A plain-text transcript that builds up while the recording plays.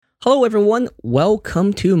Hello, everyone.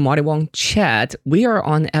 Welcome to Marty Wong Chat. We are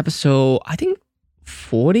on episode, I think,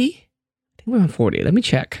 40. I think we're on 40. Let me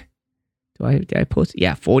check. Did I post?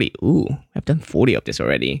 Yeah, 40. Ooh, I've done 40 of this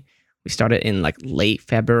already. We started in like late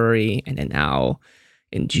February, and then now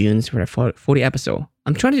in June, so we're at 40 episode.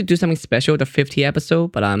 I'm trying to do something special, the 50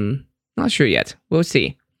 episode, but I'm not sure yet. We'll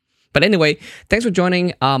see. But anyway, thanks for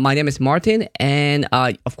joining. My name is Martin, and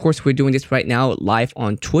of course, we're doing this right now live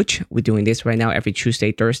on Twitch. We're doing this right now every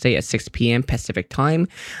Tuesday, Thursday at 6 p.m. Pacific time.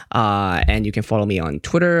 And you can follow me on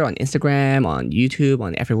Twitter, on Instagram, on YouTube,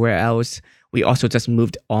 on everywhere else. We also just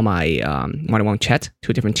moved all my Martin Wong Chat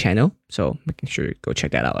to a different channel, so making sure you go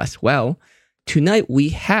check that out as well. Tonight, we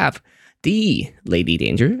have the Lady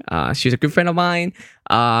Danger. She's a good friend of mine.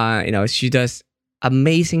 She does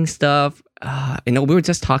amazing stuff. We were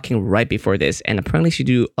just talking right before this, and apparently she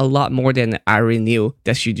do a lot more than I already knew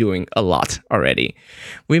that she's doing a lot already.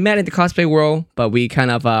 We met in the cosplay world, but we kind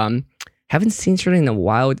of haven't seen her in a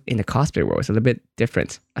while in the cosplay world. It's a little bit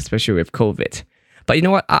different, especially with COVID. But you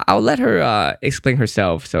know what? I'll let her explain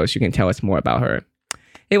herself so she can tell us more about her.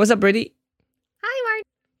 Hey, what's up, Brady? Hi,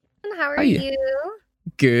 Martin. How are you?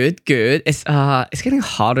 Good. It's getting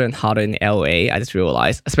hotter and hotter in LA. I just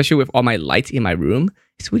realized, especially with all my lights in my room,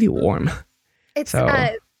 it's really warm. It's So-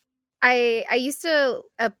 I used to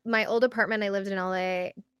my old apartment I lived in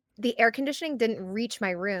LA. The air conditioning didn't reach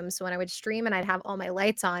my room, so when I would stream and I'd have all my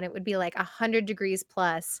lights on, it would be like 100 degrees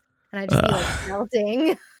plus, and I'd just be like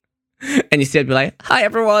melting. And you said, be like, "Hi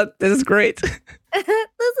everyone, this is great." This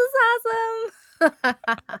is awesome.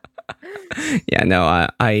 Yeah, no,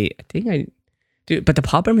 I think I do. But the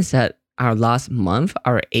problem is that our last month,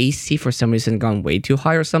 our AC for some reason gone way too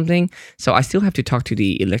high or something. So I still have to talk to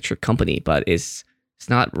the electric company, but it's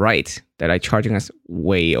not right that they're charging us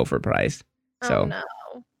way overpriced. So Oh no.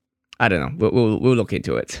 I don't know. We'll look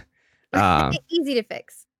into it. Easy to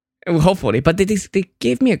fix. Hopefully, but they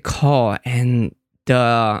gave me a call, and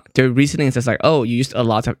the reasoning is just like, oh, you used a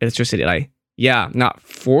lot of electricity. Like, yeah, not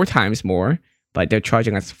 4 times more, but they're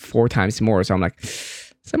charging us 4 times more. So I'm like,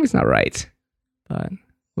 something's not right. But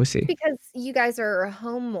we'll see. Because you guys are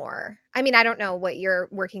home more. I mean, I don't know what your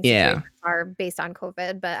working Yeah. situations are based on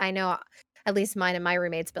COVID, but I know at least mine and my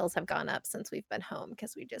roommates' bills have gone up since we've been home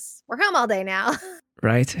because we're home all day now.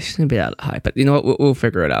 Right? It shouldn't be that high, but you know what? We'll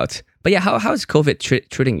figure it out. But yeah, how's COVID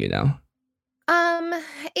treating you now?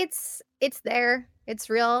 It's there. It's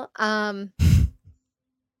real.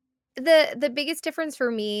 The biggest difference for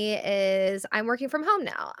me is I'm working from home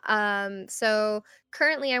now. So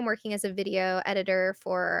currently I'm working as a video editor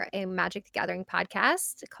for a Magic the Gathering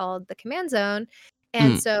podcast called The Command Zone.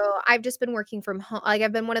 And so I've just been working from home. Like,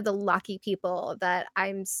 I've been one of the lucky people that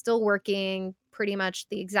I'm still working pretty much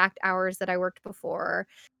the exact hours that I worked before.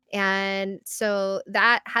 And so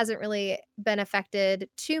that hasn't really been affected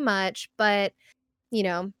too much, but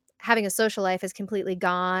having a social life is completely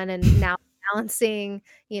gone, and now balancing,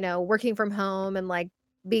 working from home and like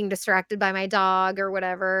being distracted by my dog or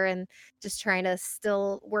whatever, and just trying to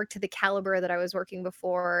still work to the caliber that I was working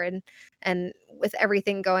before, and with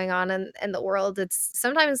everything going on in the world, it's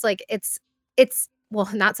sometimes like it's well,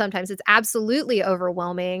 not sometimes, it's absolutely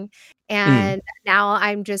overwhelming. And now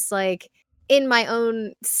I'm just like in my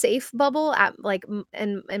own safe bubble at like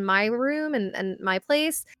in my room and my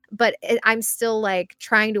place, but I'm still like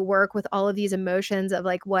trying to work with all of these emotions of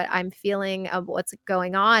like what I'm feeling, of what's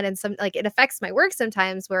going on, and some like it affects my work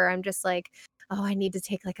sometimes where I'm just like, oh, I need to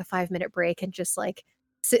take like a 5-minute break and just like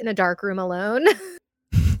sit in a dark room alone.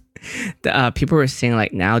 People were saying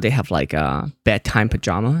like now they have like bedtime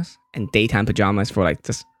pajamas and daytime pajamas for like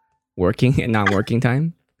just working and non-working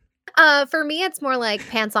time. For me, it's more like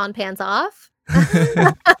pants on, pants off.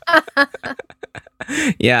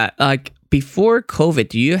 Yeah, like before COVID,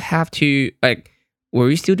 do you have to like? Were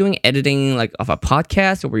you still doing editing like of a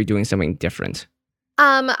podcast, or were you doing something different?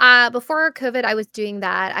 Before COVID, I was doing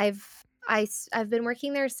that. I've been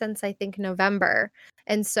working there since I think November,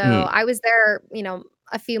 and so I was there,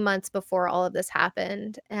 a few months before all of this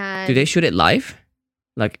happened. And Do they shoot it live,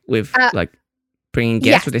 like with like bringing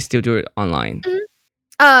guests, or they still do it online?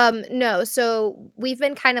 No. So we've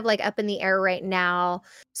been kind of like up in the air right now.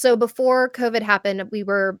 So before COVID happened, we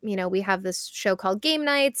were, we have this show called Game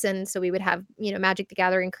Nights. And so we would have, Magic the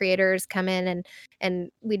Gathering creators come in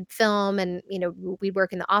and we'd film, and, we'd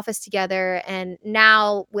work in the office together. And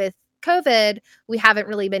now with COVID, we haven't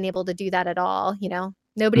really been able to do that at all.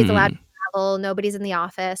 Nobody's allowed to travel. Nobody's in the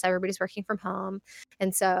office. Everybody's working from home.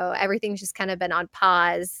 And so everything's just kind of been on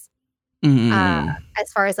pause.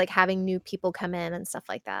 As far as like having new people come in and stuff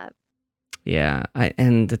like that. Yeah,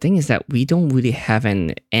 and the thing is that we don't really have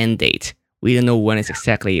an end date. We don't know when it's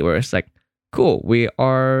exactly where it's like cool, we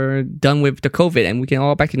are done with the COVID and we can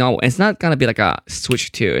all back to normal. And it's not gonna be like a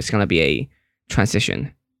switch to, it's gonna be a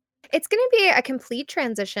transition. It's gonna be a complete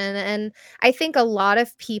transition, and I think a lot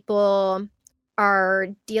of people are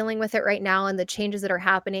dealing with it right now and the changes that are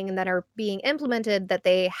happening and that are being implemented that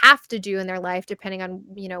they have to do in their life depending on,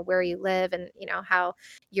 where you live and, how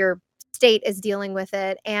your state is dealing with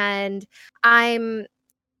it. And I'm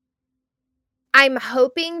I'm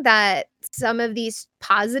hoping that some of these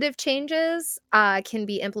positive changes, can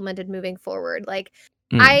be implemented moving forward. Like,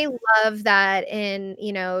 Mm. I love that in,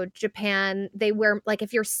 Japan, they wear like,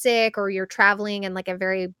 if you're sick or you're traveling in, like, a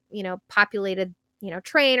very, populated,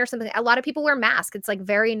 train or something, a lot of people wear masks. It's, like,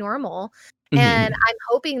 very normal, and Mhm. I'm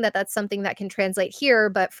hoping that that's something that can translate here,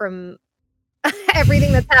 but from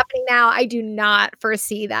everything that's happening now, I do not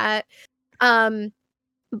foresee that. Um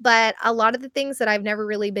but a lot of the things that I've never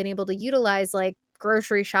really been able to utilize, like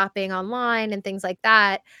grocery shopping online and things like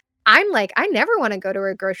that, I'm like, I never wanna go to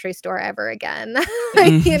a grocery store ever again.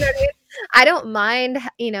 You know what I mean? I don't mind,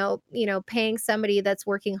 paying somebody that's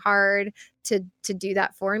working hard to do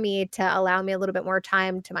that for me, to allow me a little bit more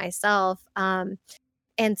time to myself,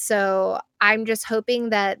 and so I'm just hoping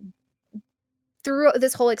that through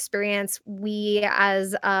this whole experience, we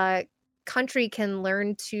as a country can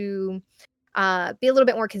learn to be a little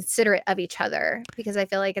bit more considerate of each other, because I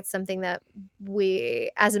feel like it's something that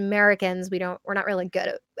we as Americans, we're not really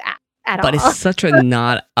good at But it's all. such a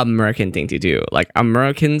not American thing to do. Like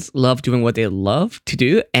Americans love doing what they love to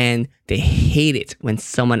do, and they hate it when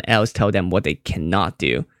someone else tell them what they cannot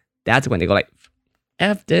do. That's when they go like,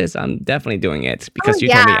 "F this! I'm definitely doing it Oh, because you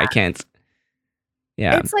told me yeah. I can't."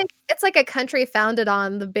 Yeah, It's like a country founded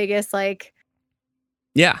on the biggest, like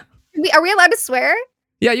yeah, are we allowed to swear?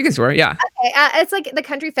 yeah. You can swear. Yeah, Okay, it's like the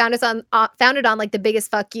country founded on, like, the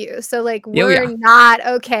biggest "fuck you." So, like, yeah, we're yeah. not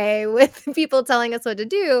okay with people telling us what to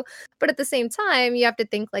do, but at the same time, you have to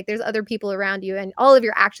think, like, there's other people around you, and all of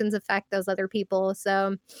your actions affect those other people,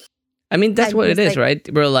 so I mean, that's I'm what it just is, like, right?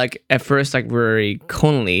 We're like at first like very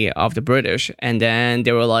colony of the British, and then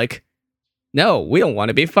they were like, "No, we don't want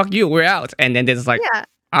to be. Fuck you. We're out." And then it's like, yeah.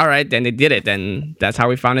 "All right." Then they did it, and that's how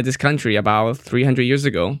we founded this country about 300 years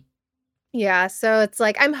ago. Yeah, so it's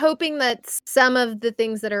like I'm hoping that some of the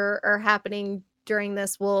things that are happening during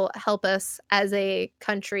this will help us as a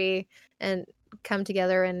country and come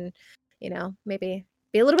together and, maybe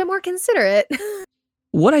be a little bit more considerate.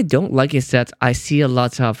 What I don't like is that I see a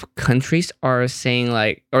lot of countries are saying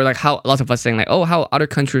like, or like how lots of us saying like, oh, how other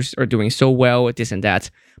countries are doing so well with this and that.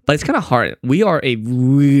 But it's kind of hard. We are a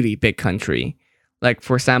really big country. Like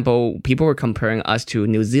for example, people were comparing us to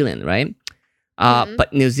New Zealand, right? Mhm.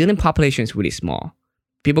 But New Zealand population is really small.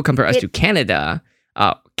 People compare us It to Canada.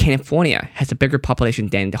 California has a bigger population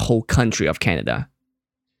than the whole country of Canada.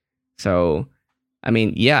 So, I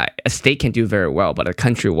mean, yeah, a state can do very well, but a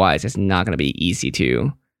country-wise, it's not going to be easy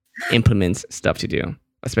to implement stuff to do.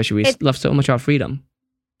 Especially we it love so much our freedom.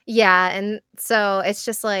 yeah, and so it's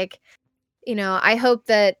just like, I hope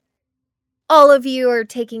that all of you are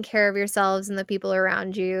taking care of yourselves and the people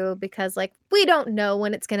around you, because, like, we don't know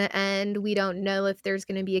when it's gonna end. We don't know if there's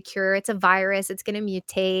gonna be a cure. It's a virus. It's gonna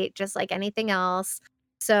mutate just like anything else.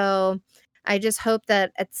 So I just hope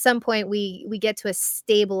that at some point we get to a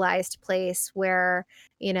stabilized place where,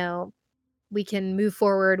 you know, we can move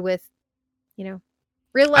forward with, you know,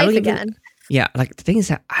 real I don't life even, again. yeah, like the thing is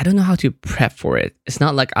that I don't know how to prep for it. It's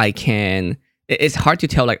not like I can, it's hard to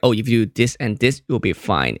tell like, oh, if you do this and this, you'll be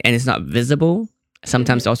fine. And it's not visible.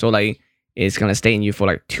 Sometimes Mhm. also like, it's going to stay in you for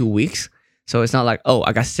like 2 weeks. So it's not like, oh,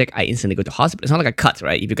 I got sick, I instantly go to hospital. It's not like a cut,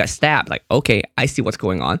 right? If you got stabbed, like, okay, I see what's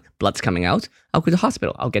going on. Blood's coming out. I'll go to the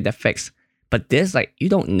hospital. I'll get that fixed. But this, like, you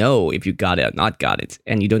don't know if you got it or not got it.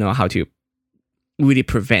 And you don't know how to really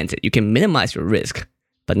prevent it. You can minimize your risk,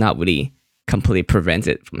 but not really completely prevent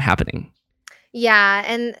it from happening. Yeah,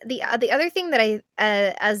 and the other thing that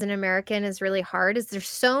as an American, is really hard is there's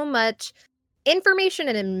so much information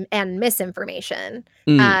and misinformation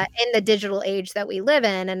Mm. in the digital age that we live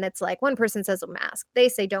in, and it's like one person says a mask, they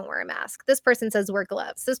say don't wear a mask. This person says wear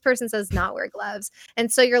gloves. This person says not wear gloves.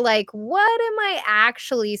 And so you're like, what am I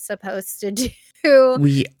actually supposed to do?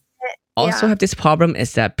 We also Yeah. have this problem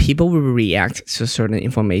is that people will react to certain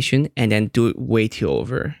information and then do it way too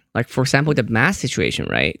over. Like, for example, the mask situation,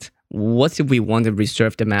 right? What if we want to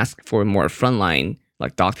reserve the mask for more frontline,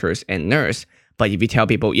 like doctors and nurse? But if you tell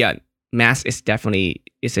people, yeah, mask is definitely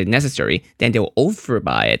is a necessary, then they'll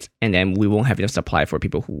overbuy it, and then we won't have enough supply for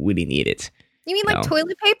people who really need it. You mean You like know?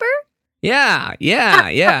 toilet paper? Yeah, yeah,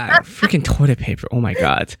 yeah. Freaking toilet paper. Oh my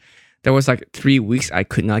god. There was like 3 weeks I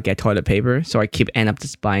could not get toilet paper, so I keep end up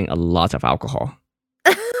just buying a lot of alcohol.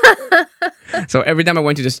 So every time I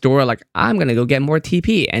went to the store, like, I'm going to go get more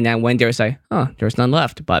TP. And then when there's like, oh, there's none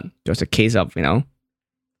left, but there's a case of,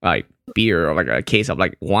 like beer or like a case of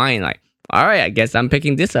like wine, like, all right, I guess I'm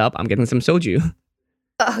picking this up. I'm getting some soju.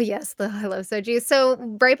 Oh, yes, I love soju. So,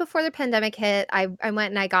 right before the pandemic hit, I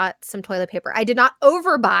went and I got some toilet paper. I did not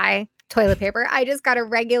overbuy toilet paper. I just got a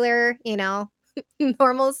regular,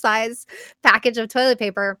 normal size package of toilet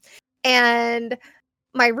paper. And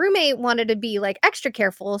my roommate wanted to be, like, extra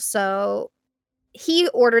careful, so he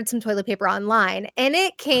ordered some toilet paper online, and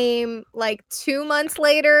it came, like, 2 months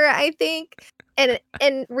later, I think. And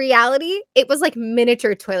in reality, it was like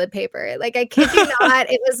miniature toilet paper. Like, I kid you not,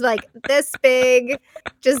 it was like this big,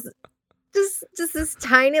 just this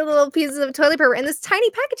tiny little pieces of toilet paper, and this tiny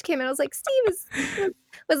package came in. I was like, "Steve,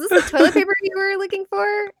 was this the toilet paper you were looking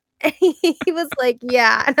for?" And he was like,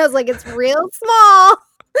 "Yeah." And I was like, "It's real small."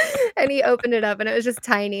 And he opened it up, and it was just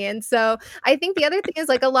tiny. And so I think the other thing is,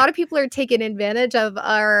 like, a lot of people are taking advantage of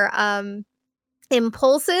our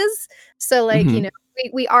impulses. So, like, Hmm.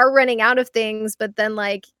 we are running out of things, but then,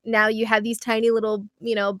 like, now you have these tiny little,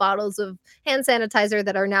 bottles of hand sanitizer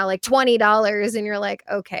that are now like $20, and you're like,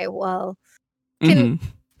 okay, well, can Hmm.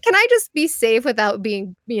 can I just be safe without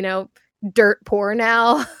being, dirt poor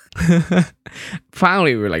now?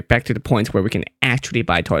 Finally, we're like back to the point where we can actually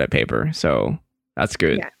buy toilet paper. So that's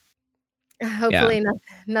good. Yeah. Yeah. Hopefully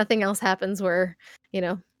nothing else happens where,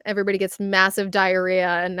 everybody gets massive diarrhea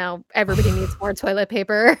and now everybody needs more toilet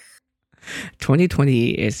paper.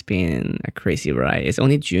 2020 has been a crazy ride. It's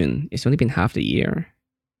only June. It's only been half the year,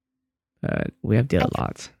 but we have did I a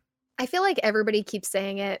lot. I feel like everybody keeps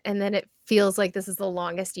saying it, and then it feels like this is the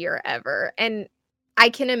longest year ever. And I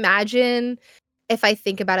can imagine if I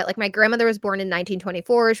think about it, like my grandmother was born in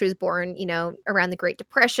 1924. She was born, around the Great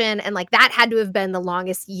Depression. And like that had to have been the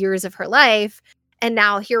longest years of her life. And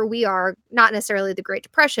now here we are, not necessarily the Great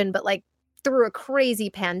Depression, but like through a crazy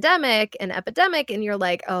pandemic and epidemic. And you're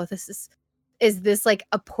like, oh, is this like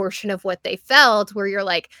a portion of what they felt where you're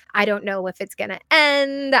like, I don't know if it's going to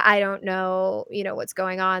end. I don't know, what's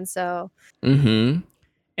going on. So Hmm.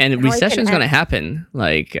 And now it can recession is end. gonna happen.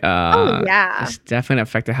 Like, Oh, yeah. it's definitely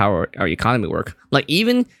affected how our economy work. Like,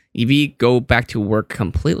 even if we go back to work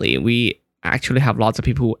completely, we actually have lots of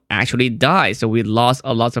people who actually die. So we lost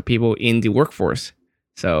a lot of people in the workforce.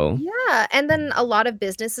 So, Yeah, and then a lot of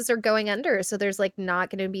businesses are going under, so there's, like, not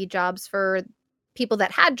gonna be jobs for people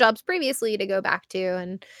that had jobs previously to go back to,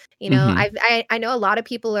 and, hmm. I know a lot of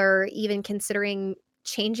people are even considering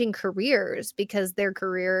changing careers because their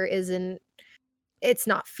career isn't it's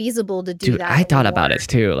not feasible to do Dude, that I thought anymore. about it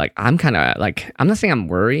too. Like, I'm kind of like, I'm not saying I'm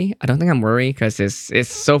worried. I don't think I'm worried because it's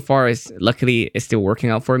so far. It's luckily it's still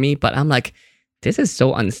working out for me. But I'm like, this is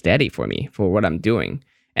so unsteady for me for what I'm doing.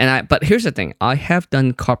 But here's the thing: I have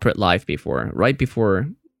done corporate life before, right before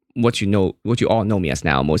what you all know me as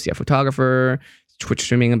now, mostly a photographer, Twitch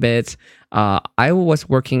streaming a bit. I was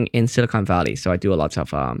working in Silicon Valley, so I do a lot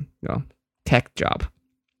of tech job,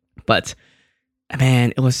 but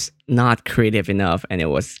man, it was not creative enough and it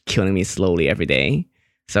was killing me slowly every day.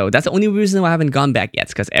 So that's the only reason why I haven't gone back yet.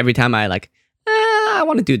 Because every time I like, I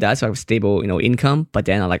want to do that so I have stable, income. But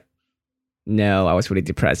then I like, no, I was really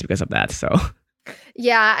depressed because of that. So,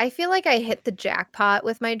 Yeah, I feel like I hit the jackpot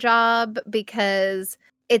with my job because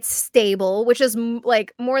it's stable, which is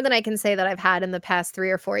like more than I can say that I've had in the past 3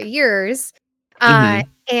 or 4 years. Uh,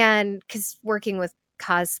 hmm. and because working with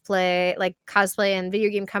cosplay and video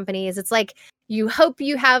game companies, it's like you hope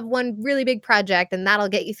you have one really big project and that'll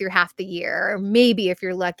get you through half the year, or maybe if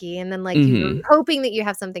you're lucky, and then like you're Hmm. hoping that you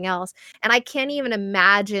have something else. And I can't even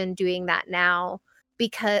imagine doing that now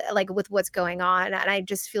because like with what's going on, and I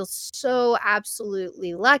just feel so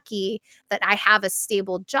absolutely lucky that I have a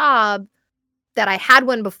stable job, that I had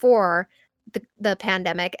one before the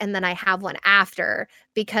pandemic, and then I have one after,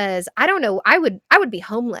 because I don't know, I would be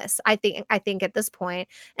homeless. I think at this point.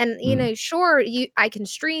 And sure, you I can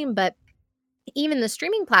stream, but even the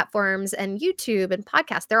streaming platforms and YouTube and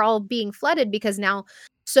podcasts, they're all being flooded because now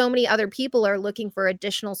so many other people are looking for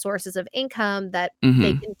additional sources of income that they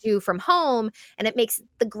Hmm. can do from home. And it makes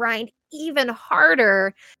the grind even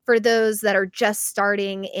harder for those that are just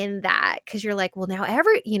starting in that. Cause you're like, well, now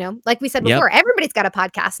like we said Yep. before, everybody's got a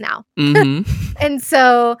podcast now. Hmm. And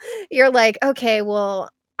so you're like, okay, well,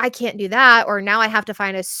 I can't do that. Or now I have to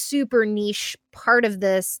find a super niche part of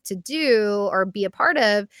this to do or be a part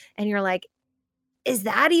of. And you're like, is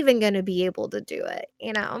that even gonna be able to do it,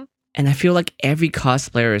 you know? And I feel like every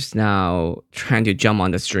cosplayer is now trying to jump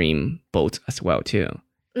on the stream boat as well too,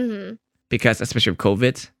 Mhm. because especially with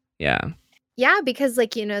COVID. Yeah. Yeah, because,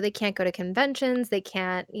 like, they can't go to conventions, they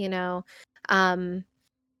can't, um,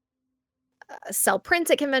 sell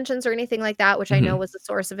prints at conventions or anything like that, which I know Hmm. was a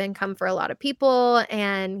source of income for a lot of people.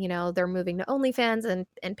 And, they're moving to OnlyFans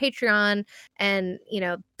and Patreon. And,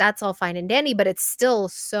 that's all fine and dandy, but it's still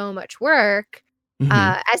so much work. Hmm.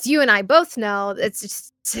 As you and I both know,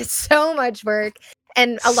 it's so much work.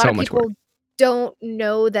 And a lot So of much work. people don't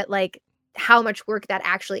know that, like, how much work that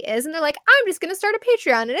actually is. And they're like, I'm just going to start a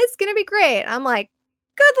Patreon and it's going to be great. I'm like,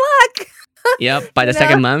 good luck. Yep. By you the know?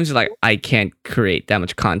 second month, you're like, I can't create that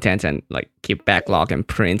much content and like keep backlog and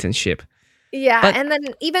print and ship. Yeah, But and then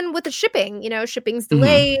even with the shipping, shipping's mhm.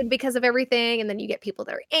 delayed because of everything, and then you get people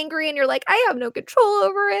that are angry, and you're like, "I have no control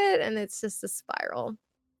over it," and it's just a spiral.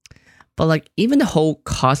 But like even the whole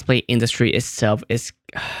cosplay industry itself is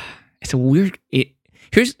it's a weird.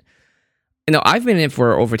 Here's I've been in it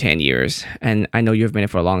for over 10 years, and I know you've been in it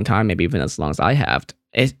for a long time, maybe even as long as I have.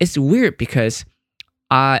 It's weird because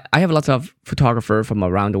I have lots of photographers from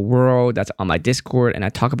around the world that's on my Discord, and I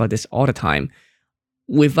talk about this all the time.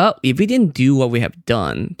 If we didn't do what we have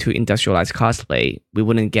done to industrialize cosplay, we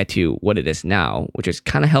wouldn't get to what it is now, which is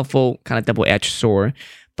kind of helpful, kind of double-edged sword.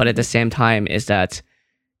 But at the Mhm. same time, is that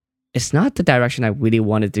it's not the direction I really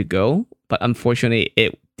wanted to go. But unfortunately,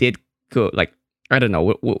 it did go. Like I don't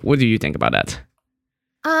know. What do you think about that?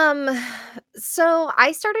 Um, so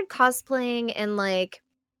I started cosplaying in, like,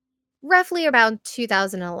 roughly about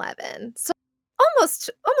 2011, so almost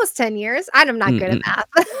 10 years. I'm not good at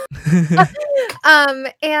Mm-mm.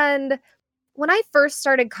 math. And when I first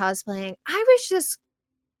started cosplaying, I was just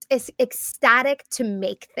ecstatic to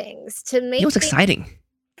make things, to It make was things. exciting.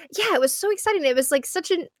 Yeah, it was so exciting. It was like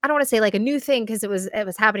such an I don't wanna say like a new thing because it was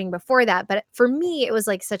happening before that, but for me, it was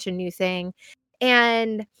like such a new thing,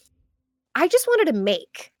 and I just wanted to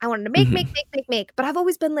make. I wanted to Hmm. make, but I've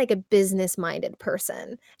always been like a business-minded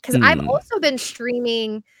person because 'cause I've Hmm. also been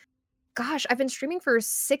streaming. Gosh, I've been streaming for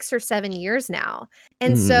 6 or 7 years now,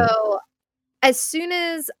 and Hmm. so as soon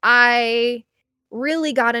as I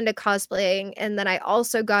really got into cosplaying, and then I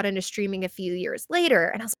also got into streaming a few years later,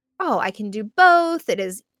 and I was like, "Oh, I can do both.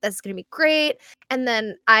 That's gonna be great." And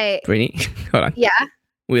then Brittany, hold on. yeah.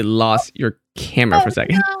 We lost your camera for Oh, a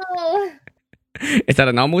second. no. Is that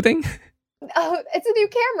a normal thing? Oh, it's a new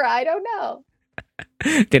camera, I don't know.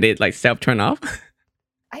 Did it like self turn off?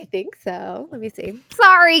 I think so. Let me see.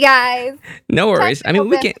 Sorry, guys. No worries. I Technical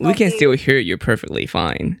mean, we can still difficulties. hear you perfectly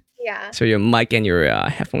fine. Yeah. So your mic and your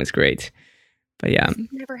headphone is great. But yeah, This has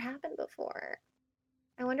never happened before.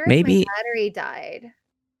 I wonder if my maybe. battery died.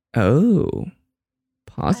 Oh, I don't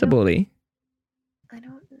possibly. I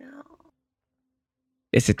don't know.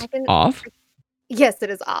 Is I it can off? Yes, it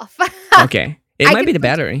is off. Okay, it I might be can the switch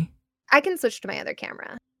battery. I can switch to my other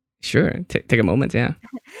camera. Sure, take a moment. Yeah,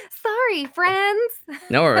 Sorry, friends.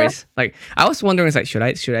 no worries. Like I was wondering, it's like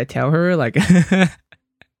should I tell her like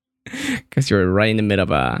because you're right in the middle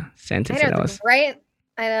of a I sentence know and I it's was. right.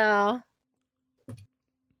 I know.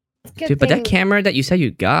 Good Dude, but that thing. camera that you said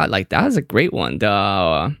you got, like that was a great one.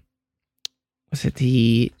 The was it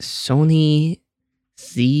the Sony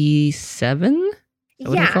Z7? Is that what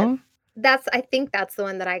they Yeah, call? I think that's the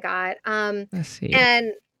one that I got. Let's see.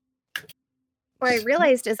 And what I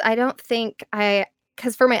realized is I don't think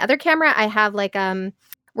because for my other camera, I have like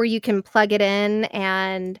where you can plug it in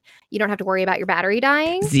and you don't have to worry about your battery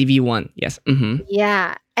dying. ZV1. Yes. Mm-hmm.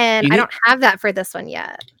 Yeah. And You I need don't have that for this one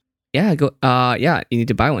yet. yeah, go yeah, you need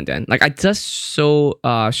to buy one then. Like I just show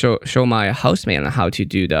my housemate on how to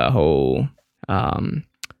do the whole um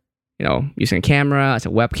using a camera as a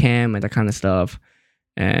webcam and that kind of stuff.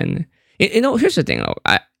 And here's the thing though.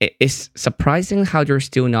 It's surprising how there's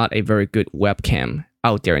still not a very good webcam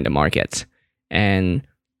out there in the market. And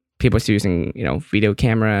people are still using, video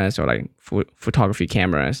cameras or like photography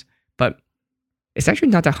cameras, but it's actually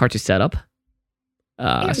not that hard to set up.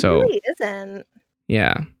 It So really isn't.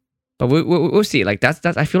 yeah, but we'll see. Like that's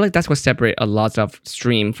I feel like that's what separate a lot of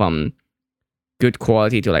stream from good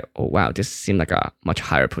quality to like, oh wow, this seemed like a much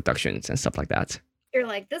higher productions and stuff like that. You're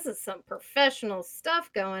like, this is some professional stuff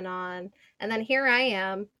going on. And then here I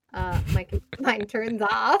am. Mine turns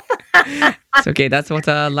off. It's okay. That's what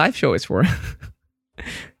a live show is for.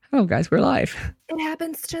 Oh, guys, we're live. It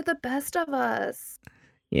happens to the best of us.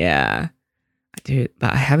 Yeah, dude,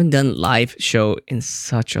 but I haven't done live show in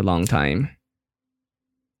such a long time.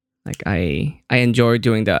 Like I enjoy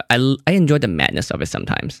doing I enjoy the madness of it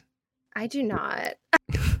sometimes. I do not.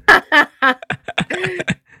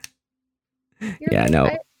 You're Yeah, like, no.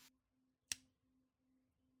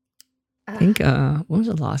 I uh, think when was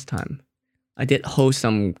the last time I did host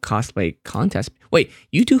some cosplay contest? Wait,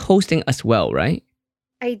 you do hosting as well, right?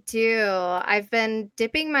 I do. I've been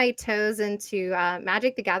dipping my toes into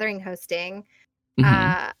Magic the Gathering hosting. Mm-hmm.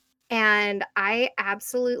 Uh, and I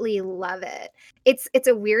absolutely love it. It's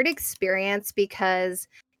a weird experience because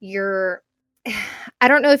you're I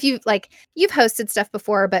don't know if you've hosted stuff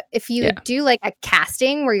before, but if you Yeah. do like a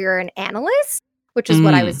casting where you're an analyst, which is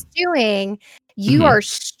what I Mm. was doing, you Mhm.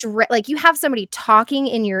 are like you have somebody talking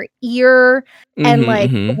in your ear and Mhm,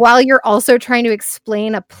 like mhm. while you're also trying to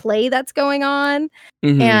explain a play that's going on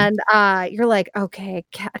Mhm. and you're like, okay,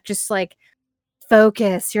 just like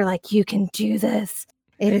focus. You're like, you can do this.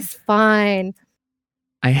 It is fine.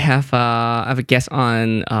 I have a guest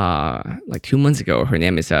on like 2 months ago. Her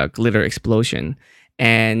name is Glitter Explosion,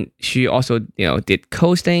 and she also did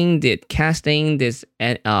coasting, did casting, this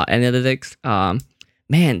analytics.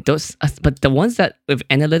 Man, those but the ones that with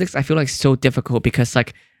analytics, I feel like so difficult because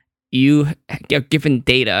like you get given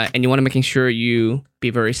data and you want to making sure you be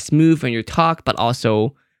very smooth when you talk, but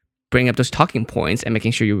also bring up those talking points and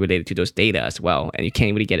making sure you're related to those data as well, and you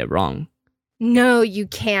can't really get it wrong. No, you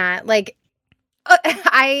can't. Like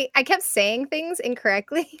I kept saying things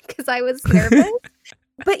incorrectly because I was nervous.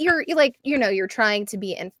 But you're like, you're trying to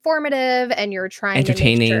be informative and you're trying to make sure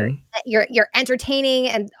Entertaining. that you're entertaining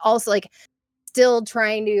and also like still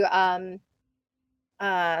trying to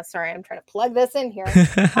sorry, I'm trying to plug this in here.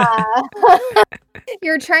 Uh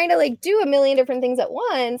you're trying to like do a million different things at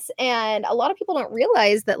once and a lot of people don't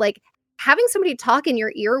realize that like having somebody talk in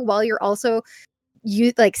your ear while you're also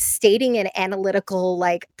you like stating an analytical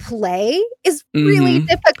like play is really Hmm.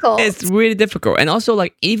 It's difficult. really difficult. And also,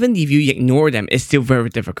 like, even if you ignore them, it's still very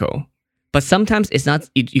difficult. But sometimes it's not,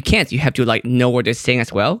 you can't. You have to, like, know what they're saying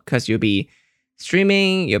as well, because you'll be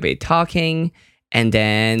streaming, you'll be talking, and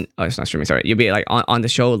then, oh, it's not streaming, sorry. You'll be, like, on the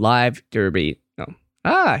show live. There'll be,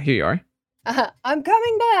 oh, here you are. I'm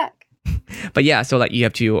coming back. But yeah, so, like, you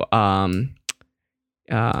have to, you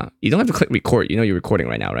don't have to click record. You know you're recording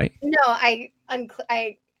right now, right? No, I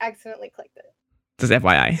accidentally clicked it. Just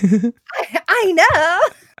FYI. I know.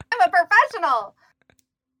 I'm a professional.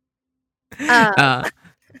 uh,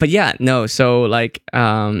 but yeah, no. So like,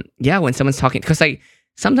 yeah, when someone's talking, because like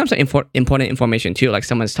sometimes important information too. Like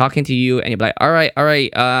someone's talking to you, and you're like, all right,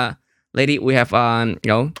 lady, we have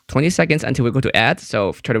 20 seconds until we go to ad.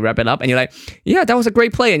 So try to wrap it up, and you're like, yeah, that was a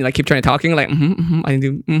great play, and you like keep trying to talking, like, I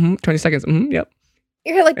do 20 seconds, yep.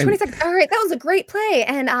 You're like 20 And, seconds. All right, that was a great play.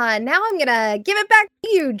 And now I'm gonna give it back to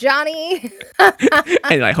you, Johnny.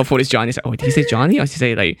 and like hopefully it's Johnny. It's like, oh, did he say Johnny? Or did he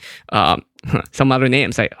say like some other name?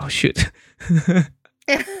 It's like, oh shoot.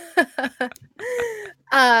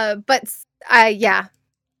 But yeah.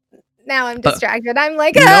 Now I'm But distracted. I'm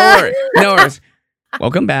like, no worries, no worries.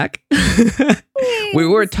 Welcome back. We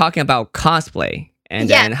were thanks. talking about cosplay and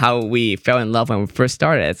Yeah. then how we fell in love when we first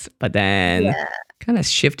started, but then Yeah. kind of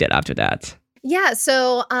shifted after that. Yeah.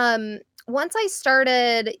 So once I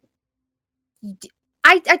started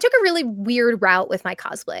I took a really weird route with my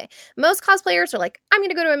cosplay. Most cosplayers are like, I'm going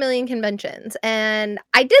to go to a million conventions. And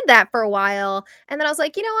I did that for a while. And then I was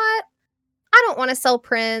like, you know what? I don't want to sell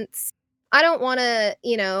prints. I don't want to,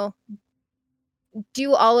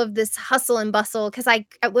 do all of this hustle and bustle because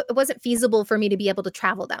it wasn't feasible for me to be able to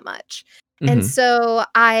travel that much. And Hmm. so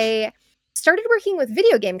I started working with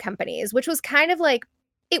video game companies, which was kind of like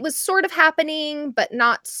it was sort of happening, but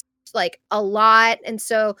not like a lot. And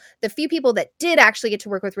so the few people that did actually get to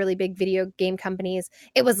work with really big video game companies,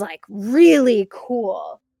 it was like really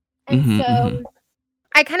cool. And Hmm. Hmm. so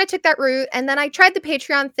I kind of took that route and then I tried the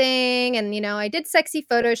Patreon thing and I did sexy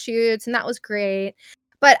photo shoots and that was great.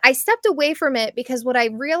 But I stepped away from it because what I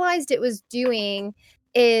realized it was doing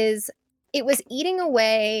is it was eating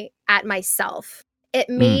away at myself. It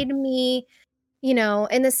Mm. made me,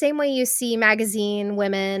 in the same way you see magazine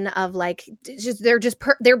women of like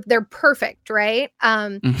they're perfect, right?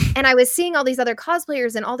 Mm. And I was seeing all these other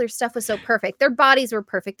cosplayers and all their stuff was so perfect. Their bodies were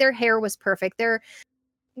perfect, their hair was perfect, their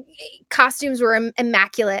costumes were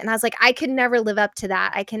immaculate and I was like I could never live up to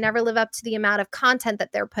that. I can never live up to the amount of content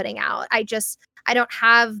that they're putting out. I don't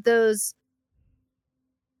have those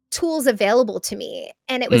tools available to me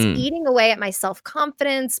and it was Mm. eating away at my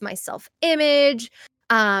self-confidence, my self-image.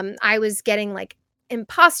 I was getting like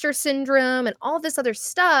imposter syndrome and all this other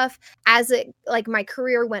stuff as it like my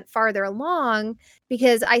career went farther along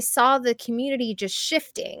because I saw the community just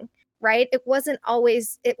shifting, right? It wasn't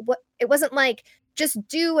always it wasn't like just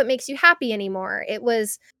do what makes you happy anymore. It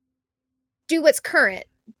was do what's current,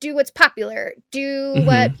 do what's popular, do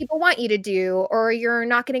what Mhm. people want you to do, or you're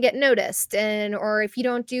not going to get noticed. And, or if you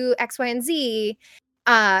don't do X, Y, and Z,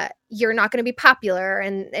 you're not going to be popular,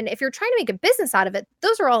 and if you're trying to make a business out of it,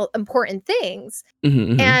 those are all important things.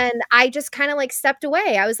 Hmm. Hmm. And I just kind of like stepped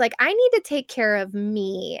away. I was like, I need to take care of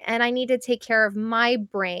me, and I need to take care of my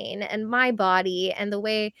brain and my body and the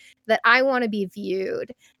way that I want to be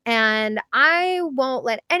viewed. And I won't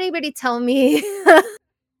let anybody tell me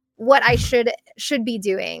what I should be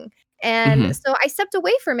doing. And Hmm. so I stepped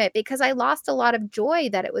away from it because I lost a lot of joy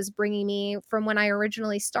that it was bringing me from when I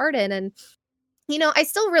originally started. And I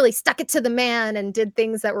still really stuck it to the man and did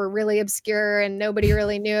things that were really obscure and nobody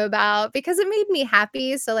really knew about because it made me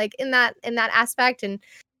happy. So like in that aspect, and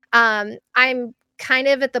I'm kind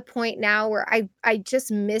of at the point now where I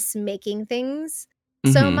just miss making things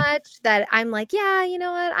so Hmm. much that I'm like, yeah, you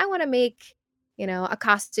know what? I want to make, a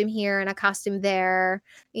costume here and a costume there,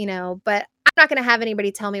 but I'm not going to have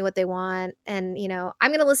anybody tell me what they want. And, I'm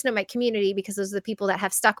going to listen to my community because those are the people that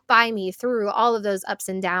have stuck by me through all of those ups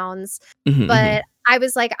and downs. Hmm. But I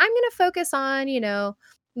was like, I'm going to focus on,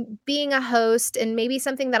 being a host and maybe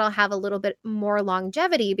something that'll have a little bit more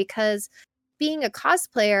longevity because being a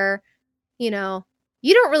cosplayer, you know,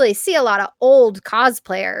 you don't really see a lot of old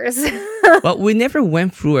cosplayers. Well, we never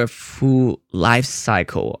went through a full life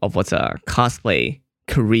cycle of what a cosplay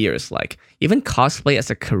career is like. Even cosplay as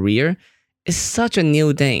a career is such a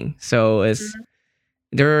new thing. So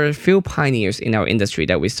there are a few pioneers in our industry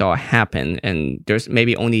that we saw happen, and there's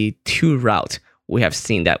maybe only two routes we have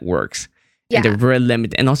seen that works. And they're Yeah. very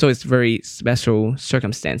limited. And also it's very special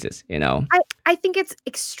circumstances, you know? I think it's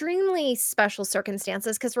extremely special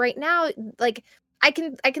circumstances because right now, like I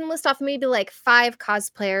can list off maybe like 5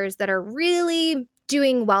 cosplayers that are really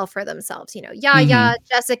doing well for themselves. Yaya, Mm-hmm.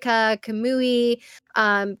 Jessica, Kamui,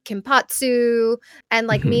 Kimpatsu, and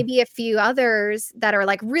like Mm-hmm. maybe a few others that are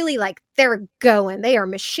like really like they're going. They are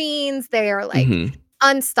machines. They are like Mm-hmm.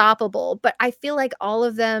 unstoppable. But I feel like all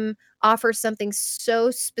of them offer something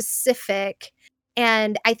so specific.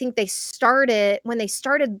 And I think when they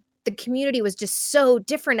started, the community was just so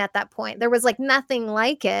different at that point. There was like nothing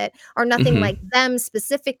like it or nothing Mm-hmm. like them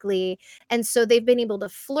specifically. And so they've been able to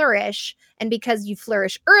flourish. And because you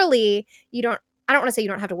flourish early, I don't want to say you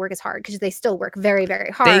don't have to work as hard because they still work very, very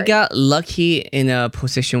They hard. got lucky in a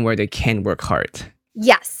position where they can work hard.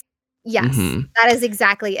 Yes. Yes. Mm-hmm. That is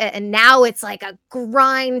exactly it. And now it's like a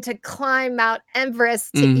grind to climb Mount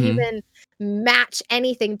Everest to Mm-hmm. even match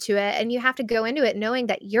anything to it. And you have to go into it knowing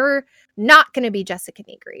that you're not going to be Jessica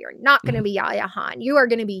Negri. You're not going to Mm-hmm. be Yaya Han. You are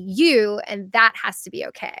going to be you. And that has to be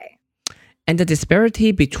okay. And the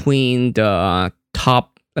disparity between the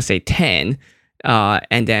top, let's say 10,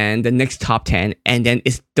 and then the next top 10, and then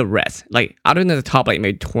it's the rest. Like, other than the top, like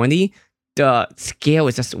maybe 20, the scale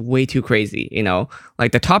is just way too crazy, you know?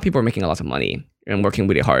 Like, the top people are making a lot of money and working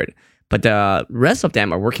really hard. But the rest of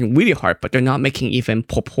them are working really hard, but they're not making even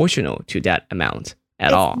proportional to that amount at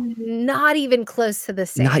It's all. not even close to the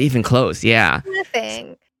Not same. even close, yeah.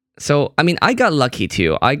 Nothing. So, I mean, I got lucky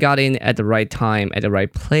too. I got in at the right time, at the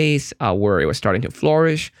right place, where it was starting to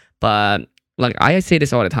flourish. But like I say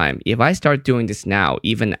this all the time, if I start doing this now,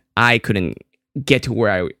 even I couldn't get to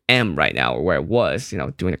where I am right now or where I was,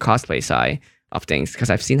 doing the cosplay side of things, because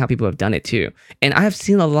I've seen how people have done it too. And I have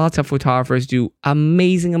seen a lot of photographers do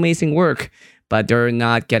amazing, amazing work, but they're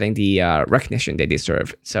not getting the recognition they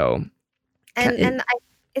deserve. So, And it, and I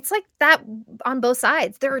it's like that on both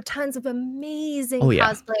sides. There are tons of amazing oh yeah.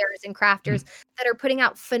 cosplayers and crafters that are putting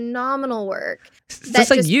out phenomenal work Just that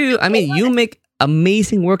like just you, don't I get mean, you noticed. make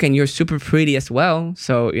amazing work and you're super pretty as well.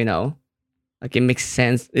 So, like it makes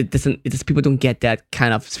sense. It just people don't get that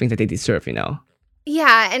kind of thing that they deserve.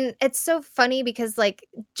 Yeah, and it's so funny because, like,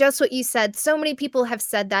 just what you said, so many people have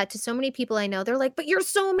said that to so many people I know. They're like, "But you're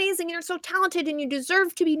so amazing, and you're so talented, and you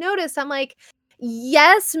deserve to be noticed." I'm like,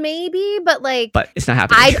 "Yes, maybe, but, like, But it's not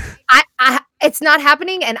happening. I it's not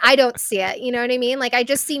happening, and I don't see it." You know what I mean? Like, I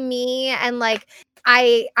just see me, and, like,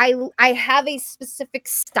 I have a specific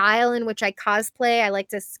style in which I cosplay. I like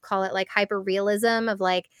to call it, like, hyper realism of,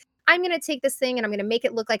 like, I'm gonna take this thing, and I'm gonna make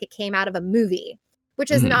it look like it came out of a movie,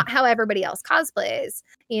 which is Hmm. not how everybody else cosplays,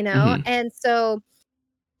 you know? Hmm. And so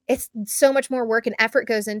it's so much more work and effort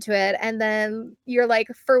goes into it. And then you're like,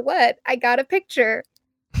 for what? I got a picture.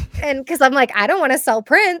 And because I'm like, I don't want to sell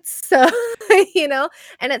prints. So, you know,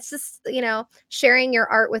 and it's just, sharing your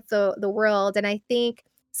art with the world. And I think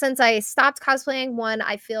since I stopped cosplaying, one,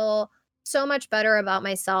 I feel so much better about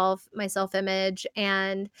myself, my self-image.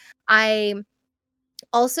 And I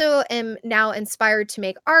also am now inspired to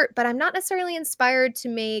make art, but I'm not necessarily inspired to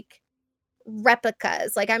make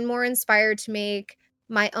replicas. Like I'm more inspired to make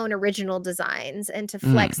my own original designs and to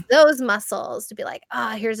flex Mm. those muscles to be like,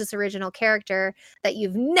 "Ah, here's this original character that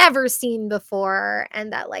you've never seen before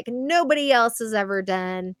and that like nobody else has ever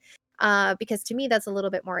done." Because to me that's a little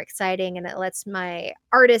bit more exciting and it lets my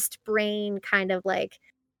artist brain kind of like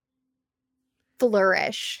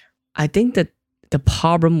flourish. I think that the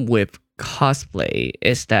problem with cosplay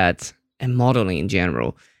is that, and modeling in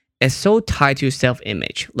general, is so tied to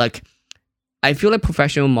self-image. Like, I feel like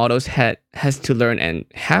professional models has to learn and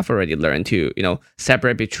have already learned to,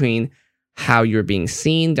 separate between how you're being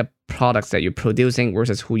seen, the products that you're producing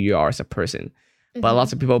versus who you are as a person. But Mhm.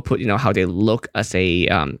 lots of people put, how they look as a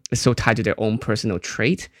it's so tied to their own personal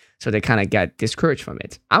trait, so they kind of get discouraged from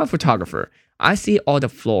it. I'm a photographer. I see all the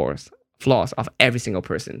flaws of every single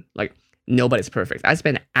person. Like nobody's perfect. I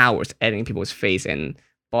spend hours editing people's face and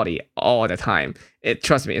body all the time.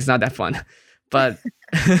 Trust me, it's not that fun. But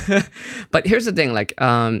but here's the thing, like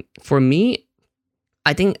for me,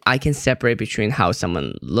 I think I can separate between how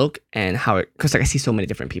someone look and how it, because like I see so many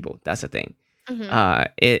different people. That's the thing. Mhm.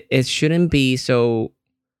 It shouldn't be so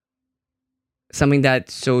something that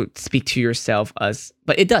so speak to yourself as,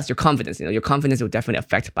 but it does your confidence. Your confidence will definitely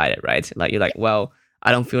affect by it, right? Like you're like, Yeah. well,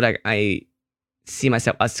 I don't feel like I see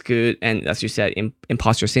myself as good, and as you said,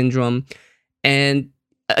 imposter syndrome. And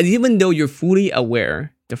even though you're fully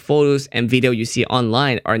aware, the photos and video you see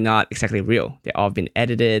online are not exactly real. They all been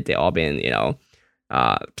edited. They all been,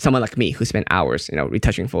 someone like me who spent hours,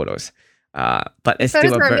 retouching photos. But Your it's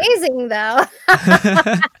photos still a are very amazing though.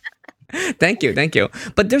 thank you, thank you.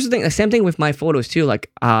 But there's the thing, the same thing with my photos too. Like,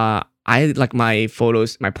 I like my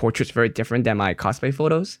photos, my portraits very different than my cosplay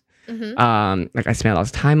photos. Mhm. Like I spent a lot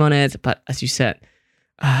of time on it, but as you said,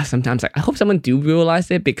 sometimes like I hope someone do realize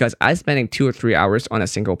it, because I'm spending 2 or 3 hours on a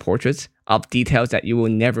single portrait of details that you will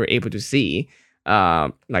never able to see.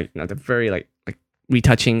 Like the very like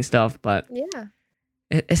retouching stuff, but Yeah.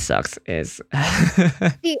 it sucks. Is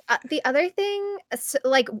The other thing,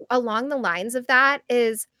 like along the lines of that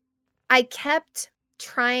is I kept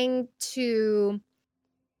trying to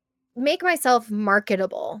make myself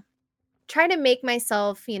marketable. Try to make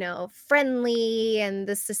myself, friendly and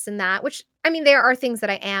this and that, which I mean, there are things that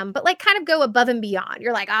I am, but like kind of go above and beyond.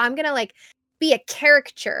 You're like, "Oh, I'm gonna like be a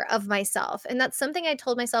caricature of myself." And that's something I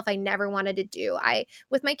told myself I never wanted to do.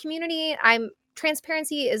 With my community,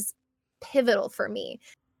 transparency is pivotal for me.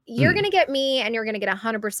 You're mm, gonna get me and you're gonna get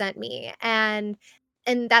 100% me. And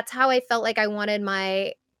that's how I felt like I wanted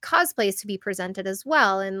my cosplays to be presented as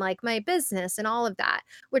well, and like my business and all of that,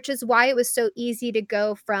 which is why it was so easy to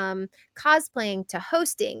go from cosplaying to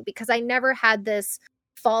hosting, because I never had this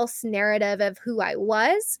false narrative of who I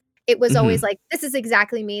was. It was always mhm. like, this is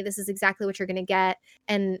exactly me, this is exactly what you're going to get,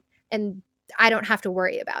 and I don't have to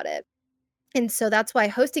worry about it. And so that's why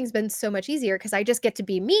hosting's been so much easier, because I just get to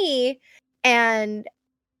be me, and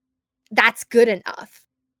that's good enough.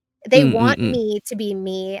 They Mm, mm, want mm. me to be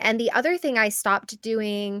me. And the other thing I stopped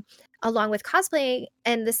doing along with cosplay,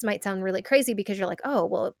 and this might sound really crazy because you're like, "Oh,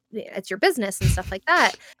 well, it's your business and stuff like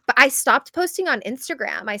that." But I stopped posting on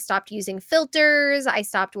Instagram. I stopped using filters. I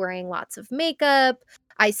stopped wearing lots of makeup.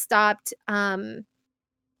 I stopped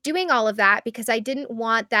doing all of that because I didn't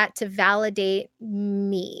want that to validate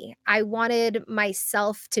me. I wanted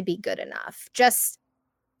myself to be good enough. Just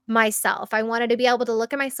myself. I wanted to be able to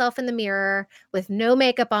look at myself in the mirror with no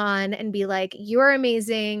makeup on and be like, "You're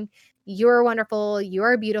amazing. You're wonderful.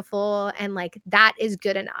 You're beautiful." And like, that is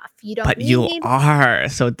good enough. You don't But you need. are,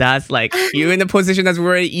 so that's like you're in a position that's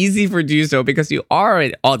very easy for do so, because you are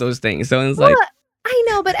all those things. So it's like, Well, I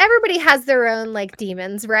know, but everybody has their own like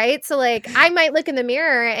demons, right? So like I might look in the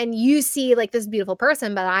mirror and you see like this beautiful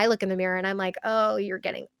person, but I look in the mirror and I'm like, "Oh, you're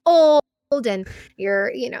getting old and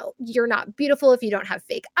you're not beautiful if you don't have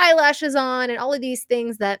fake eyelashes on," and all of these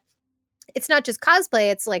things that it's not just cosplay,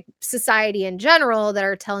 it's like society in general that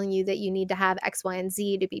are telling you that you need to have X, Y, and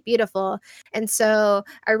Z to be beautiful. And so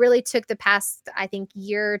I really took the past, I think,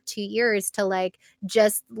 year, 2 years to like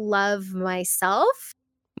just love myself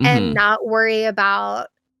and mhm. not worry about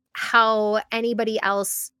how anybody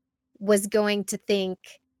else was going to think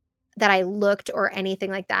that I looked or anything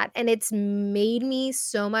like that. And it's made me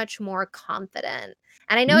so much more confident.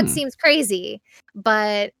 And I know it Mm. seems crazy,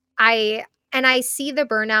 but I see the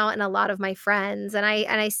burnout in a lot of my friends, and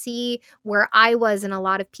I see where I was in a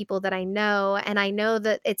lot of people that I know, and I know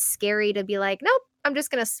that it's scary to be like, "Nope, I'm just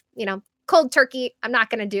going to, cold turkey. I'm not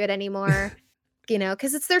going to do it anymore."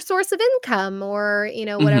 Because it's their source of income or,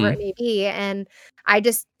 whatever it Mhm. may be. And I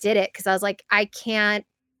just did it because I was like, I can't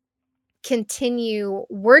continue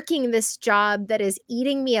working this job that is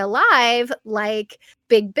eating me alive, like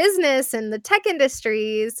big business and the tech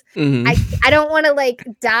industries. Hmm. I don't want to like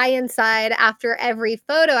die inside after every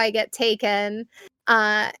photo I get taken.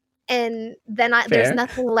 And then there's Fair.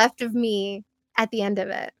 nothing left of me at the end of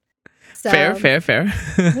it. Fair, So fair, fair.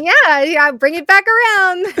 yeah, bring it back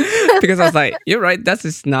around. Because I was like, you're right, that's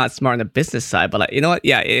just not smart on the business side. But like, you know what?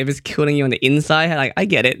 Yeah, if it's killing you on the inside, like I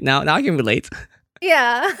get it. Now I can relate.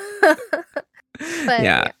 Yeah. But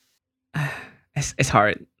Yeah. It's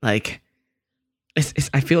hard. Like it's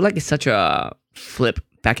I feel like it's such a flip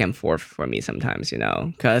back and forth for me sometimes,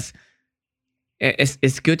 because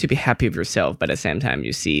it's good to be happy with yourself, but at the same time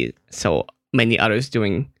you see so many others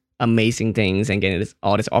doing amazing things and getting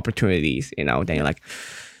all these opportunities, then you're like,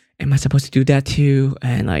 am I supposed to do that too?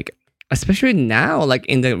 And like, especially now, like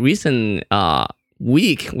in the recent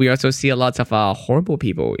week, we also see a lot of horrible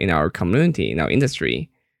people in our community, in our industry.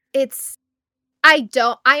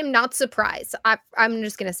 I'm not surprised. I'm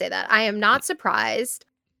just gonna say that. I am not surprised.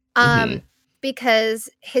 Hmm. Because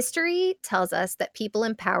history tells us that people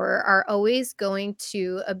in power are always going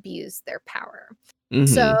to abuse their power. Hmm.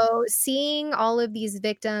 So seeing all of these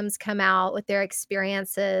victims come out with their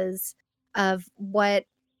experiences of what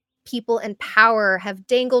people in power have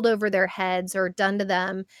dangled over their heads or done to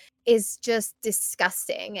them is just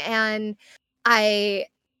disgusting. And I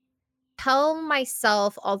tell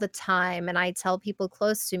myself all the time, and I tell people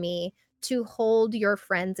close to me, to hold your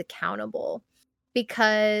friends accountable,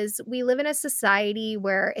 because we live in a society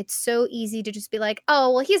where it's so easy to just be like,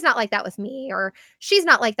 oh, well, he's not like that with me, or she's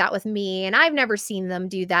not like that with me, and I've never seen them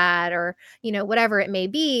do that, or, whatever it may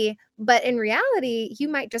be. But in reality, you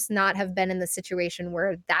might just not have been in the situation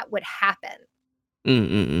where that would happen.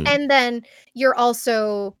 Mm-mm. And then you're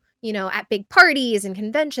also, at big parties and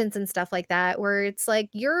conventions and stuff like that, where it's like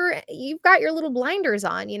you've got your little blinders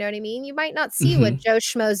on, you know what I mean? You might not see what Hmm. Joe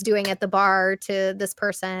Schmo's doing at the bar to this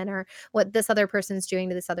person, or what this other person's doing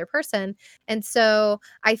to this other person. And so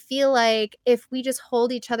I feel like if we just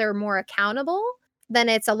hold each other more accountable, then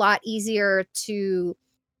it's a lot easier to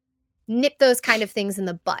nip those kind of things in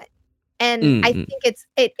the butt. And I Mm-mm. think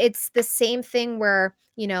it's the same thing where,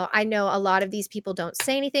 I know a lot of these people don't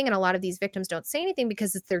say anything, and a lot of these victims don't say anything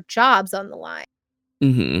because it's their jobs on the line.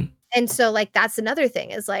 Hmm. And so like that's another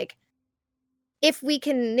thing, is like, if we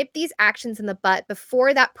can nip these actions in the butt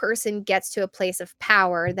before that person gets to a place of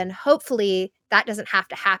power, then hopefully that doesn't have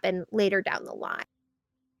to happen later down the line.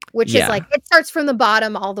 Which is like, Yeah. it starts from the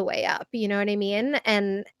bottom all the way up, you know what I mean?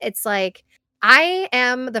 And it's like, I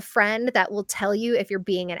am the friend that will tell you if you're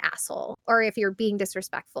being an asshole, or if you're being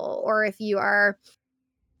disrespectful, or if you are,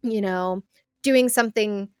 you know, doing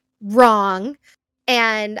something wrong.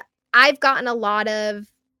 And I've gotten a lot of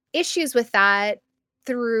issues with that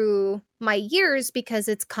through my years, because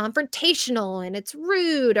it's confrontational and it's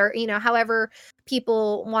rude, or, however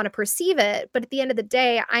people want to perceive it. But at the end of the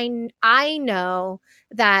day, I know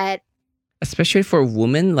that. Especially for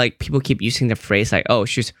women, like people keep using the phrase like, "Oh,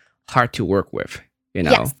 she's hard to work with," you know.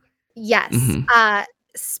 Yes. Yes. Hmm.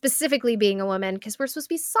 Specifically being a woman, because we're supposed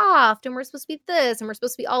to be soft, and we're supposed to be this, and we're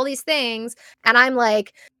supposed to be all these things. And I'm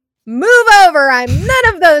like, move over. I'm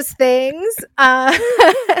none of those things.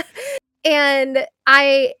 And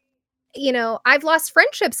I've lost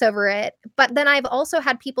friendships over it. But then I've also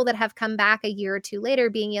had people that have come back a year or two later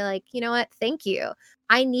being like, you know what? Thank you.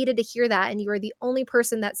 I needed to hear that. And you were the only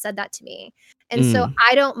person that said that to me. And so Mm.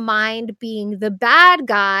 I don't mind being the bad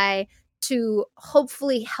guy to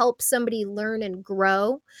hopefully help somebody learn and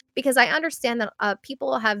grow, because I understand that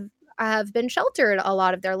people have been sheltered a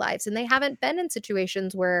lot of their lives, and they haven't been in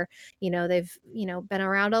situations where they've been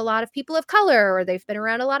around a lot of people of color, or they've been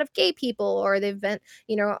around a lot of gay people, or they've been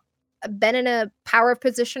in a power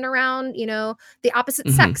position around the opposite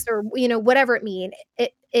Mhm. sex, or whatever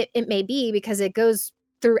it may be, because it goes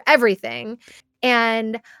through everything.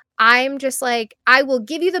 And I'm just like, I will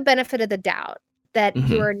give you the benefit of the doubt that Mhm.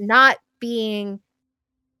 you're not being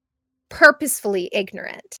purposefully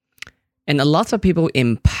ignorant. And a lot of people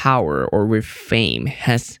in power or with fame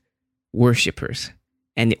has worshippers,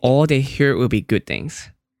 and all they hear will be good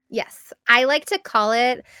things. Yes. I like to call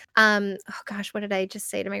it, oh gosh, what did I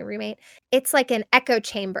just say to my roommate? It's like an echo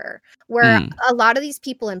chamber, where Mm. a lot of these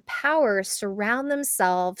people in power surround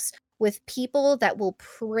themselves with people that will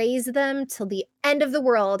praise them till the end of the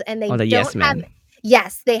world. And they All the don't yes have, men.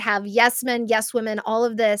 yes, they have yes men, yes women, all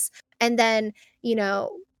of this. And then,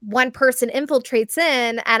 one person infiltrates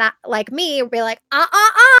in, and like me, will be like, no,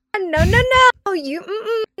 no, no,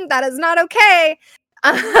 that is not okay.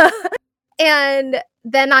 And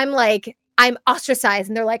then I'm like, I'm ostracized,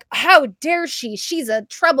 and they're like, "How dare she? She's a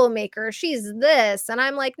troublemaker. She's this." And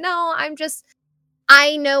I'm like, "No,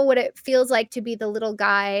 I know what it feels like to be the little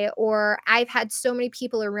guy, or I've had so many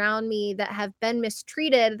people around me that have been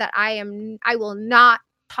mistreated that I will not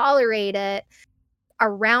tolerate it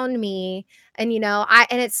around me." And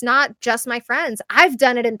and it's not just my friends. I've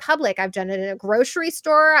done it in public. I've done it in a grocery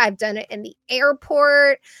store. I've done it in the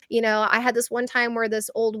airport. I had this one time where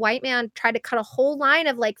this old white man tried to cut a whole line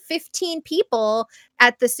of like 15 people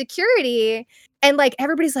at the security, and like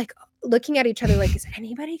everybody's like looking at each other like, is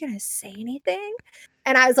anybody gonna say anything?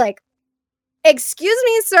 And I was like, excuse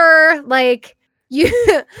me, sir, like, you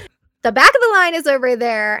the back of the line is over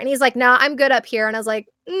there. And he's like, no, I'm good up here. And I was like,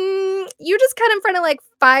 you just cut in front of like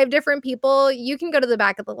 5 different people. You can go to the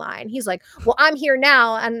back of the line. He's like, well, I'm here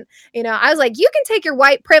now. And, I was like, you can take your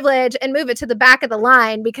white privilege and move it to the back of the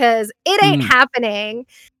line because it ain't happening.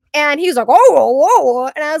 And he was like, whoa.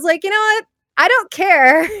 And I was like, you know what? I don't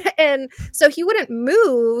care. And so he wouldn't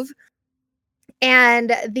move.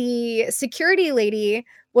 And the security lady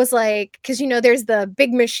was like, because there's the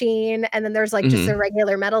big machine and then there's like just a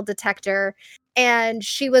regular metal detector. And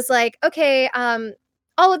she was like, okay,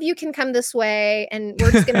 all of you can come this way and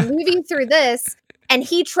we're just gonna move you through this. And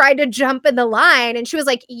he tried to jump in the line and she was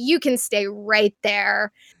like, you can stay right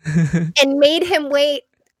there. And made him wait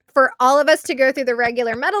for all of us to go through the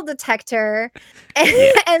regular metal detector.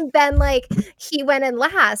 And then like he went in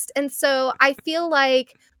last. And so I feel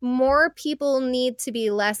like more people need to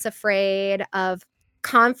be less afraid of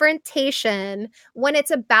confrontation when it's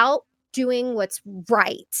about doing what's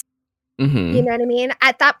right. You know what I mean?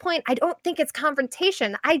 At that point, I don't think it's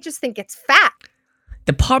confrontation. I just think it's fact.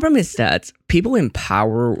 The problem is that people in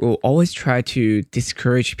power will always try to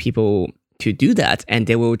discourage people to do that, and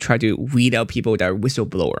they will try to weed out people that are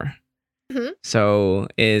whistleblower. So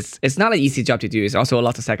it's not an easy job to do. It's also a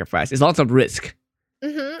lot of sacrifice. It's lots of risk.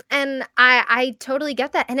 And I totally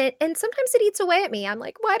get that. And sometimes it eats away at me. I'm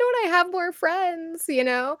like, why don't I have more friends?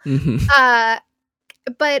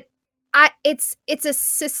 But it's a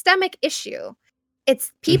systemic issue.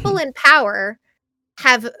 It's people in power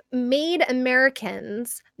have made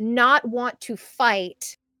Americans not want to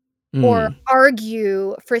fight or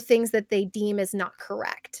argue for things that they deem as not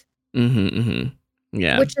correct.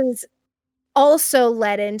 Yeah. Which is also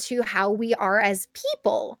led into how we are as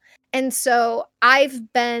people. And so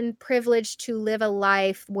I've been privileged to live a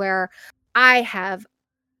life where I have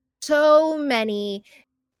so many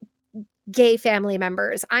gay family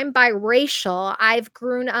members. I'm biracial. I've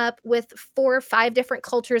grown up with 4 or 5 different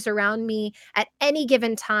cultures around me at any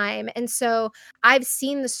given time. And so I've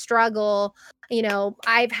seen the struggle.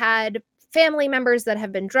 I've had family members that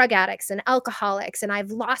have been drug addicts and alcoholics, and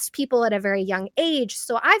I've lost people at a very young age.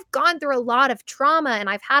 So I've gone through a lot of trauma, and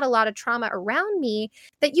I've had a lot of trauma around me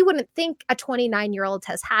that you wouldn't think a 29-year-old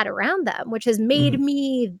has had around them, which has made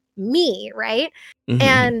me, right?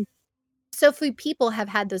 And so few people have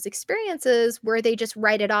had those experiences where they just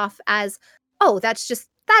write it off as, oh, that's just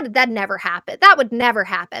that never happened. That would never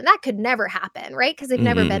happen. That could never happen, right? Because they've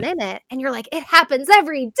never been in it. And you're like, it happens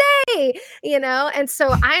every day, And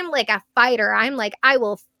so I'm like a fighter. I'm like, I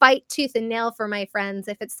will fight tooth and nail for my friends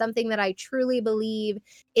if it's something that I truly believe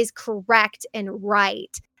is correct and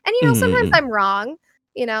right. And sometimes I'm wrong,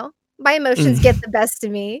 my emotions get the best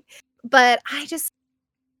of me, but I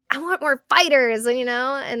want more fighters,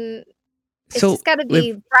 and it's just got to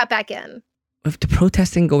be brought back in. With the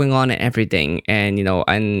protesting going on and everything, and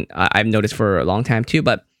and I've noticed for a long time too.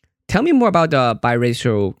 But tell me more about the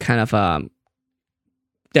biracial kind of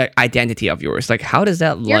the identity of yours. Like, how does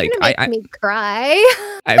that You're like? gonna make me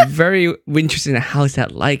cry. I'm very interested in how is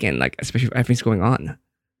that like, and like especially if everything's going on.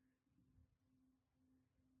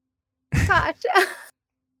 Gosh,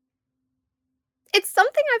 it's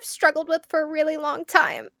something I've struggled with for a really long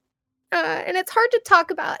time. And it's hard to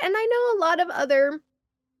talk about. And I know a lot of other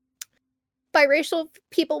biracial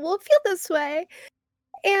people will feel this way.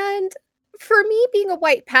 And for me, being a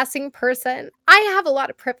white passing person, I have a lot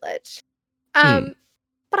of privilege.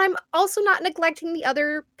 But I'm also not neglecting the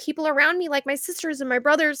other people around me, like my sisters and my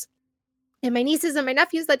brothers and my nieces and my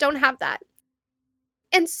nephews that don't have that.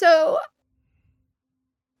 And so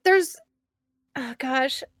oh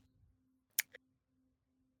gosh,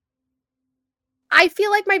 I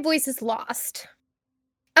feel like my voice is lost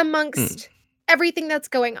amongst everything that's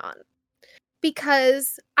going on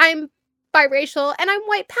because I'm biracial and I'm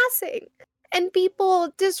white passing, and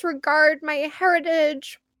people disregard my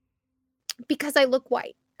heritage because I look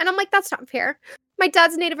white. And I'm like, that's not fair. My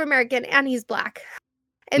dad's Native American and he's black.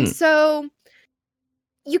 And so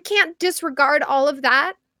you can't disregard all of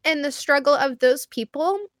that and the struggle of those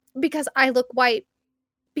people because I look white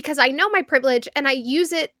because I know my privilege and I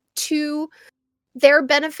use it to their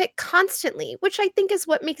benefit constantly, which I think is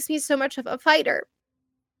what makes me so much of a fighter,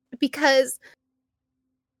 because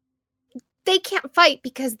they can't fight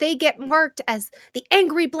because they get marked as the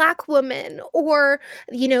angry black woman, or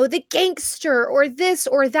the gangster, or this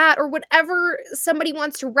or that, or whatever somebody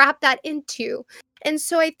wants to wrap that into. And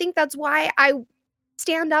so I think that's why I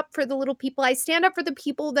stand up for the little people. I stand up for the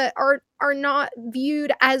people that are not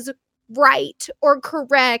viewed as right or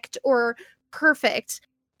correct or perfect.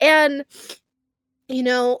 And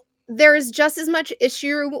there's just as much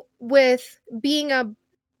issue with being a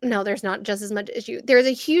no, there's not just as much issue. There's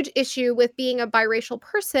a huge issue with being a biracial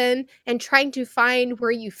person and trying to find where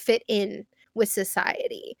you fit in with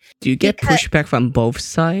society. Do you get Because pushback from both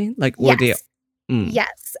sides? Like, or they? yes, Mm,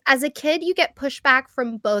 yes. As a kid, you get pushback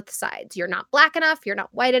from both sides. You're not black enough, you're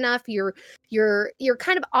not white enough, you're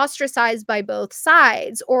kind of ostracized by both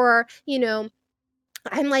sides. Or,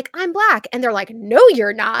 I'm like, "I'm black." And they're like, "No,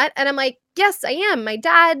 you're not." And I'm like, "Yes, I am. My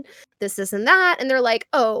dad, this and that." And they're like,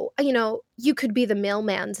 "Oh, you could be the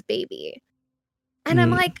mailman's baby." And I'm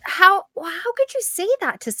mm, like, how could you say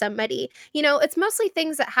that to somebody? It's mostly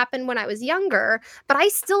things that happened when I was younger, but I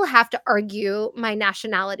still have to argue my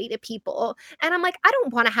nationality to people. And I'm like, I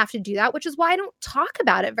don't want to have to do that, which is why I don't talk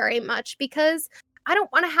about it very much, because I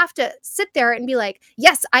don't want to have to sit there and be like,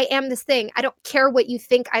 "Yes, I am this thing. I don't care what you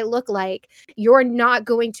think I look like. You're not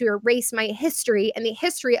going to erase my history and the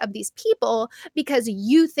history of these people because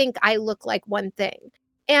you think I look like one thing."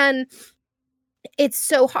 And it's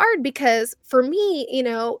so hard because for me,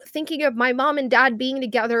 thinking of my mom and dad being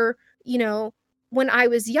together, when I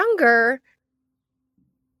was younger,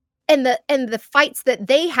 and the fights that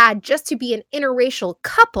they had just to be an interracial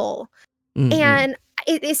couple, mm, and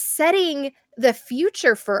it is setting the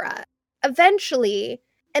future for us eventually.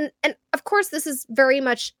 And of course this is very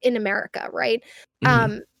much in America, right? mm,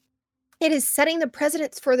 um it is setting the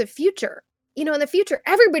precedents for the future. In the future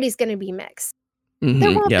everybody's going to be mixed.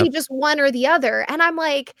 There won't yep. be just one or the other. And I'm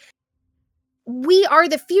like, we are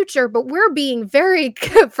the future, but we're being very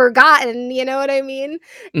forgotten, you know what I mean?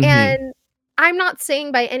 Mm-hmm. And I'm not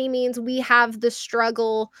saying by any means we have the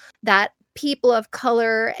struggle that people of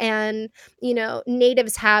color and,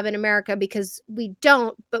 natives have in America, because we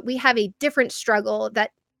don't, but we have a different struggle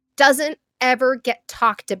that doesn't ever get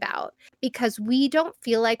talked about because we don't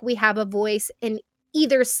feel like we have a voice in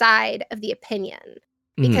either side of the opinion.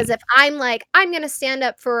 Because Mm-hmm. if I'm like, I'm going to stand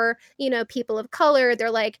up for, people of color,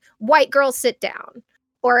 they're like, "White girls sit down."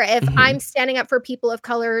 Or if Mm-hmm. I'm standing up for people of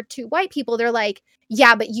color to white people, they're like,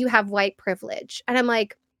 "Yeah, but you have white privilege." And I'm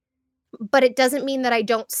like, but it doesn't mean that I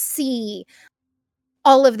don't see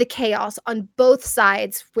all of the chaos on both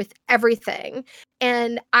sides with everything.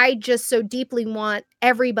 And I just so deeply want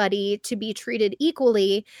everybody to be treated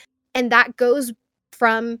equally. And that goes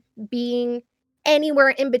from being anywhere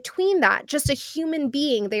in between that, just a human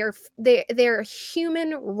being. They're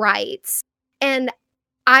human rights. And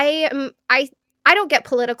I am I don't get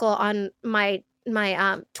political on my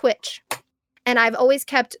Twitch. And I've always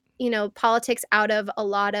kept, politics out of a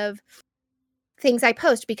lot of things I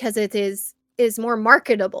post because it is more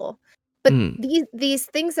marketable. But Mm. these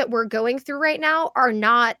things that we're going through right now are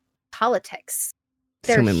not politics. It's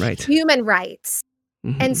They're human right. human rights.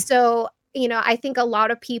 And Mm-hmm. so, I think a lot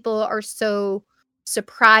of people are so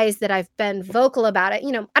surprised that I've been vocal about it.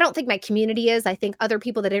 I don't think my community is. I think other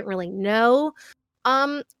people that didn't really know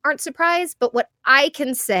aren't surprised, but what I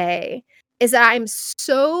can say is that I'm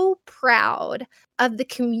so proud of the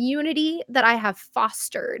community that I have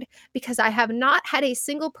fostered, because I have not had a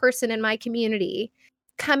single person in my community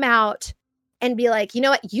come out and be like, "You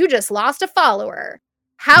know what? You just lost a follower.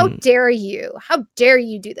 How Mm. dare you? How dare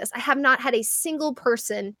you do this?" I have not had a single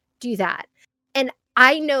person do that. And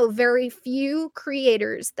I know very few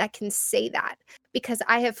creators that can say that, because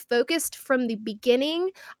I have focused from the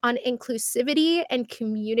beginning on inclusivity and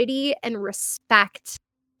community and respect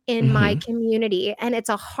in my Mm-hmm. community. And it's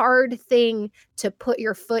a hard thing to put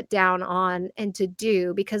your foot down on and to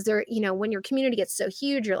do, because when your community gets so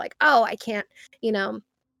huge, you're like, "Oh, you know,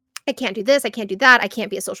 I can't do this, I can't do that, I can't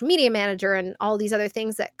be a social media manager," and all these other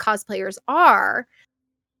things that cosplayers are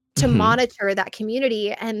to Mm-hmm. monitor that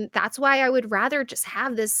community. And that's why I would rather just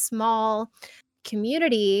have this small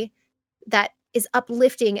community that is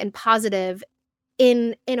uplifting and positive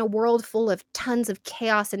in a world full of tons of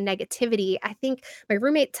chaos and negativity. I think my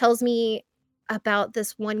roommate tells me about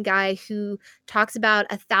this one guy who talks about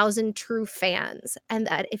 1,000 true fans, and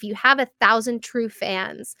that if you have 1,000 true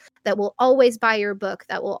fans that will always buy your book,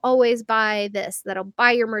 that will always buy this, that'll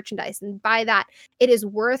buy your merchandise and buy that, it is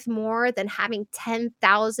worth more than having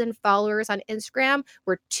 10,000 followers on Instagram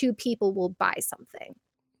where two people will buy something.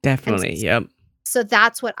 And Definitely. Yep. so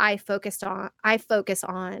that's what I focus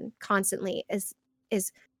on constantly is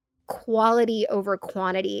quality over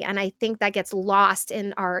quantity, and I think that gets lost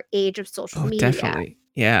in our age of social Oh, media. definitely.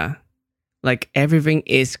 Yeah. Like everything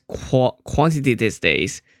is quantity these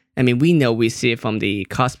days. I mean, we see it from the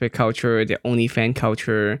cosplay culture, the OnlyFan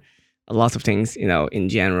culture, lots of things, in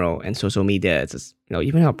general, and social media. It's just,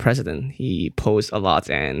 even our president, he posts a lot,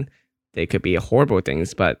 and they could be horrible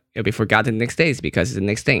things, but it'll be forgotten the next days because it's the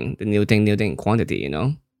next thing, the new thing, quantity.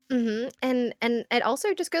 And it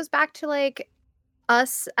also just goes back to, like,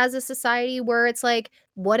 us as a society where it's like,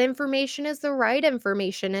 what information is the right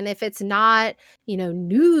information? And if it's not,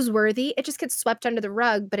 newsworthy, it just gets swept under the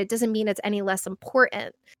rug, but it doesn't mean it's any less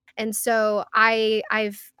important. And so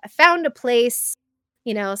I've found a place,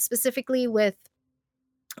 specifically with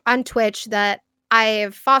on Twitch, that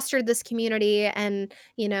I've fostered this community, and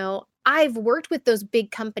I've worked with those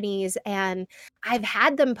big companies, and I've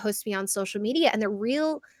had them post me on social media, and the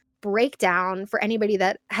real breakdown for anybody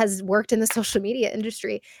that has worked in the social media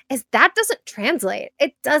industry is that doesn't translate.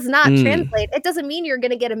 It does not Mm, translate. It doesn't mean you're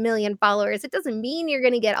going to get a million followers. It doesn't mean you're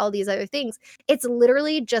going to get all these other things. It's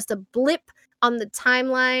literally just a blip on the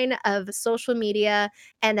timeline of social media,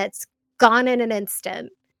 and it's gone in an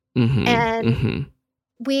instant. mm-hmm, And mm-hmm.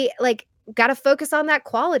 we, like, gotta focus on that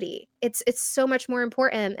quality. It's so much more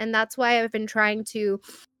important, and that's why I've been trying to,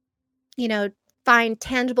 you know, find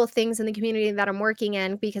tangible things in the community that I'm working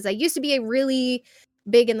in, because I used to be a really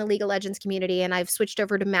big in the League of Legends community, and I've switched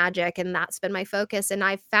over to Magic, and that's been my focus, and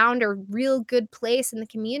I've found a real good place in the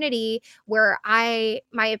community where my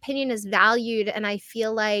opinion is valued, and I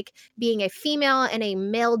feel like being a female in a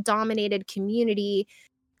male-dominated community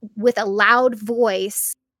with a loud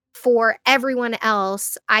voice for everyone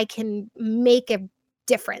else, I can make a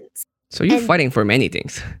difference. So you're And fighting for many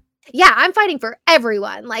things. yeah, I'm fighting for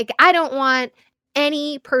everyone. Like, I don't want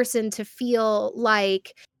any person to feel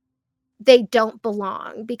like they don't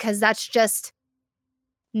belong, because that's just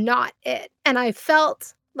not it. And I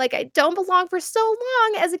felt like I don't belong for so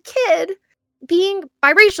long as a kid, being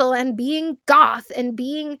biracial and being goth and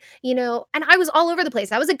being, and I was all over the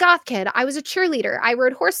place. I was a goth kid. I was a cheerleader. I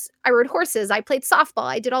rode horses. I played softball.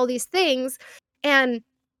 I did all these things. And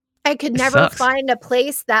I could It never sucks. find a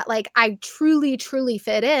place that, like, I truly, truly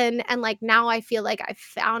fit in. And, like, now I feel like I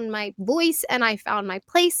found my voice and I found my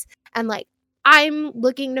place. And, like, I'm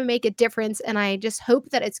looking to make a difference. And I just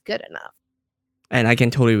hope that it's good enough. And I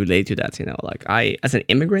can totally relate to that. Like I, as an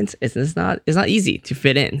immigrant, it's not easy to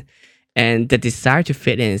fit in, and the desire to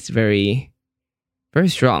fit in is very, very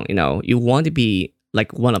strong. You want to be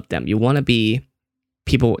like one of them. You want to be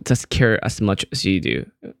people just care as much as you do.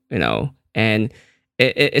 And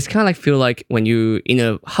it's kind of like feel like when you in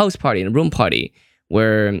a house party, in a room party,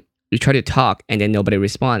 where you try to talk and then nobody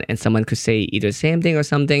respond, and someone could say either the same thing or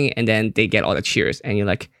something, and then they get all the cheers, and you're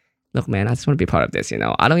like, look, man, I just want to be part of this. I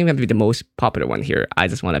don't even have to be the most popular one here. I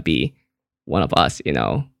just want to be one of us.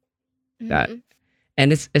 That, Mhm.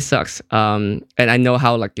 and it sucks. And I know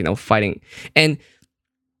how, like, fighting, and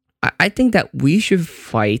I think that we should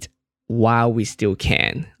fight while we still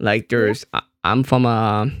can. Like, Yeah. I'm from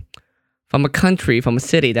a country, from a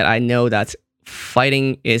city that I know that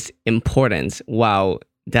fighting is important while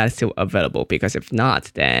that's still available. Because if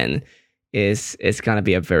not, then it's gonna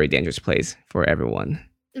be a very dangerous place for everyone.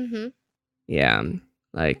 Mhm. Yeah,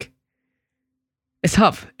 like it's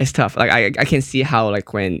tough. It's tough. Like I can see how,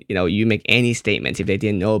 like, when you make any statements, if they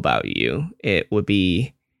didn't know about you, it would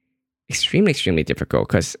be extremely, extremely difficult,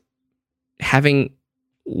 because having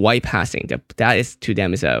white passing, that is to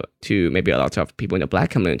them, is a to maybe a lot of people in the black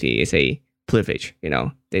community, is a privilege.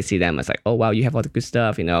 They see them as like, oh wow, you have all the good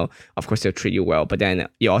stuff. Of course they'll treat you well, but then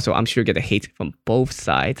you also, I'm sure, get the hate from both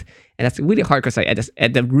sides, and that's really hard, because like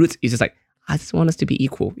at the root, it's just like, I just want us to be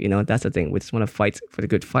equal. That's the thing. We just want to fight for the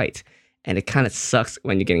good fight, and it kind of sucks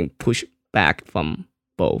when you're getting pushed back from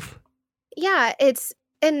both. Yeah,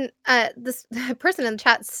 and this person in the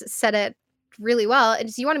chat said it really well.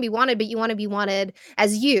 It's, you want to be wanted, but you want to be wanted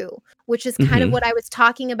as you, which is kind of Hmm. what I was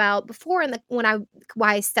talking about before,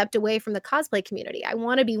 why I stepped away from the cosplay community. I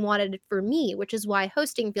want to be wanted for me, which is why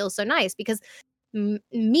hosting feels so nice, because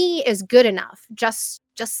me is good enough, just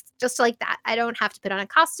like that. I don't have to put on a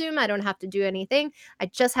costume. I don't have to do anything. I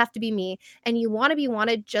just have to be me. And you want to be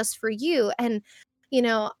wanted just for you. And you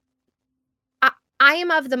know, I, I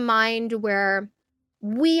am of the mind where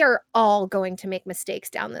we are all going to make mistakes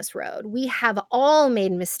down this road. We have all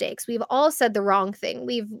made mistakes. We've all said the wrong thing.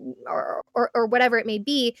 Or whatever it may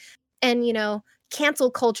be. And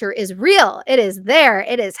cancel culture is real. It is there.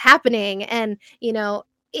 It is happening. And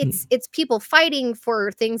it's people fighting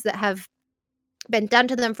for things that have been done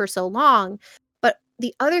to them for so long. But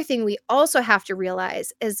the other thing we also have to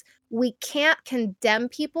realize is we can't condemn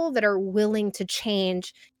people that are willing to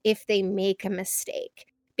change if they make a mistake.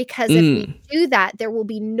 Because if we Mm. do that, there will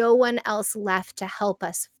be no one else left to help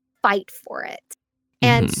us fight for it.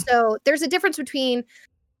 And Mm-hmm. so there's a difference between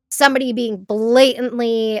somebody being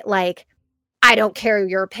blatantly like, I don't care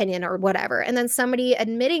your opinion or whatever, and then somebody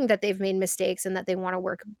admitting that they've made mistakes and that they want to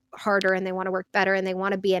work harder and they want to work better and they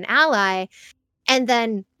want to be an ally, and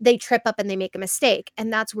then they trip up and they make a mistake.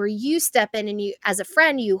 And that's where you step in and you, as a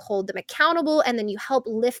friend, you hold them accountable and then you help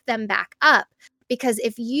lift them back up. Because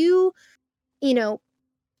if you know,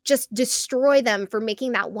 just destroy them for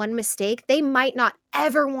making that one mistake, they might not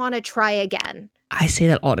ever want to try again. I say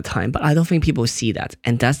that all the time, but I don't think people see that,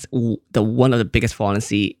 and that's the one of the biggest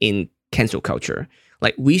fallacy in cancel culture.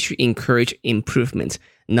 Like, we should encourage improvement,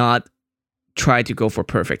 not try to go for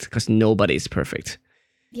perfect, because nobody is perfect.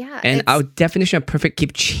 Yeah, And our it's definition of perfect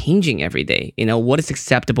keep changing every day. What is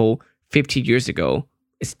acceptable 50 years ago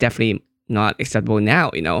is definitely not acceptable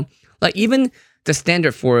now. Like, even the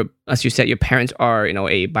standard for, as you said, your parents are,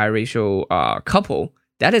 a biracial couple.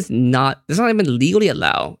 That's not even legally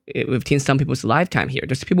allowed within some people's lifetime here.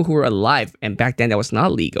 There's people who were alive, and back then that was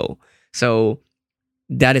not legal. So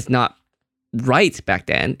that is not right back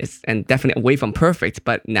then. And definitely away from perfect.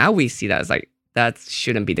 But now we see that as like, that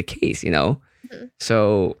shouldn't be the case. Mhm.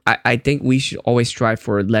 So I think we should always strive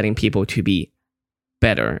for letting people to be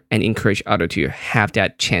better and encourage others to have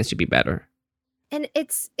that chance to be better. And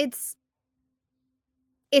it's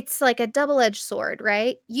like a double-edged sword,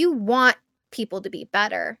 right? You want people to be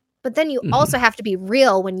better, but then you also Hmm. have to be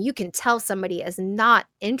real when you can tell somebody is not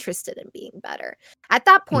interested in being better. At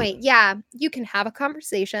that point, yeah, you can have a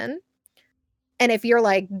conversation, and if you're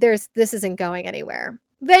like, this isn't going anywhere,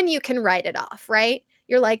 then you can write it off, right?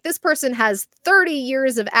 You're like, this person has 30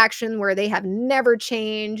 years of action where they have never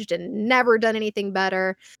changed and never done anything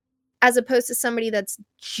better, as opposed to somebody that's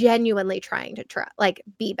genuinely trying to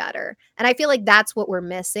be better. And I feel like that's what we're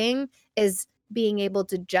missing, is being able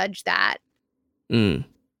to judge that, Mm.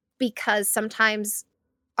 because sometimes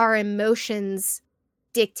our emotions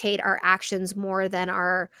dictate our actions more than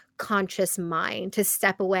our conscious mind to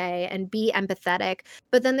step away and be empathetic.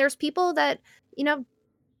 But then there's people that, you know,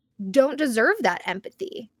 don't deserve that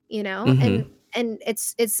empathy, Hmm. and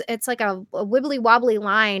it's like a wibbly wobbly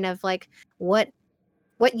line of like what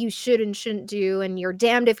you should and shouldn't do, and you're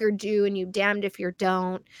damned if you're do and you damned if you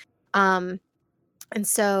don't. Um and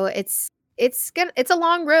so it's a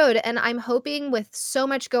long road, and I'm hoping, with so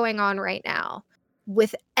much going on right now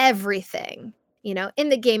with everything, in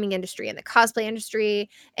the gaming industry and the cosplay industry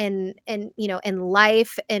and in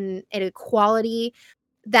life and equality,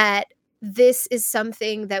 that this is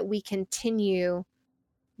something that we continue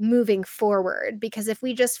moving forward, because if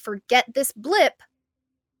we just forget this blip,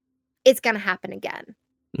 it's going to happen again.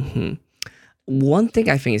 Hmm. One thing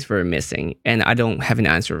I think is very missing, and I don't have an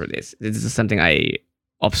answer for this. This is something I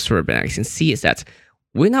observe and I can see, is that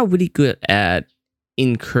we're not really good at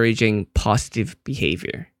encouraging positive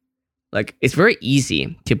behavior. Like, it's very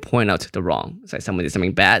easy to point out the wrong. It's like someone did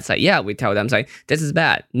something bad. It's like, yeah, we tell them, it's like, this is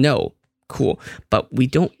bad. No, cool. But we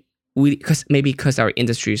don't, because our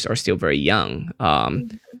industries are still very young,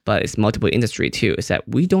 Mhm. but it's multiple industry too, is that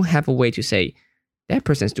we don't have a way to say, that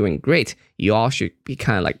person's doing great. You all should be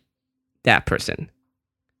kind of like that person.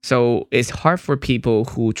 So it's hard for people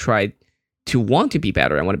who try to want to be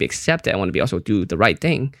better and want to be accepted and want to be also do the right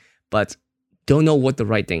thing, but don't know what the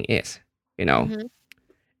right thing is, you know? Mhm.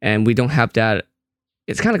 And we don't have that.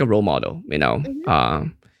 It's kind of like a role model,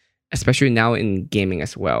 Mhm. especially now in gaming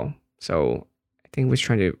as well. So I think we're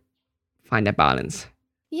trying to find that balance.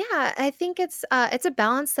 Yeah, I think it's a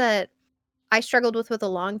balance that I struggled with a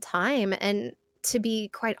long time, and to be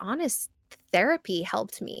quite honest, therapy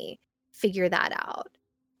helped me figure that out.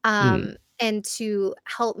 Mm, And to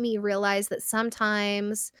help me realize that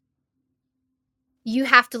sometimes you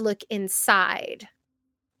have to look inside,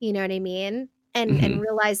 you know what I mean? And hmm.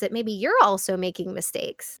 realize that maybe you're also making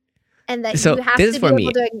mistakes, and that So you have this is to be for able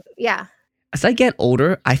me. to, yeah. As I get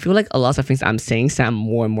older, I feel like a lot of things I'm saying sound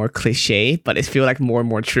more and more cliche, but it feel like more and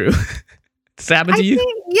more true. Does that happen I to you?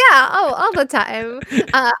 think, yeah, oh, all the time.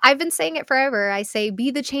 I've been saying it forever. I say,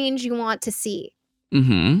 "Be the change you want to see."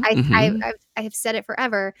 Mm-hmm. Mm-hmm. I've said it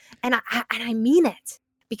forever, and I mean it,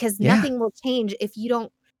 because Yeah. nothing will change if you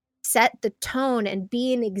don't set the tone and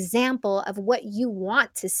be an example of what you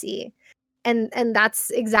want to see. And that's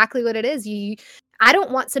exactly what it is. I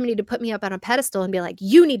don't want somebody to put me up on a pedestal and be like,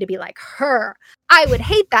 "You need to be like her." I would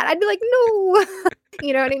hate that. I'd be like, "No."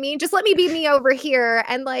 You know what I mean? Just let me be me over here,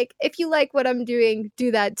 and, like, if you like what I'm doing, do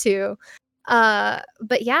that too.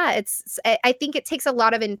 But yeah, I think it takes a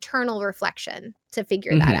lot of internal reflection to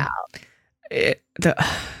figure that Hmm. out.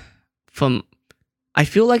 From I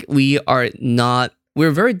feel like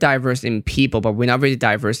we're very diverse in people, but we're not very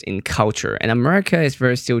diverse in culture. And America is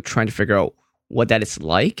very still trying to figure out what that is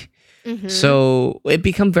like. Hmm. So it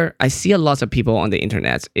become very. I see a lot of people on the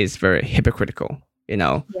internet is very hypocritical,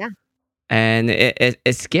 Yeah. and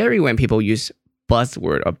it's scary when people use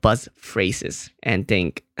buzzword or buzz phrases and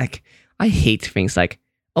think like I hate things like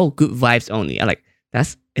oh good vibes only. I like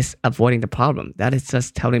that's is avoiding the problem. That is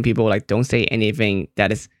just telling people like don't say anything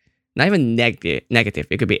that is not even negative.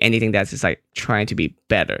 It could be anything that's just like trying to be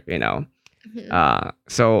better. Hmm.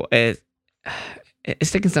 So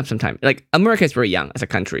it's taking some time. Like America is very young as a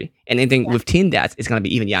country, and anything Yeah. within that is gonna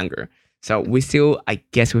be even younger. So I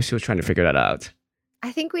guess we're still trying to figure that out.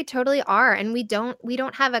 I think we totally are, and we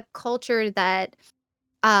don't have a culture that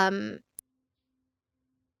um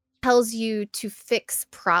tells you to fix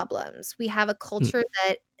problems. We have a Mm, culture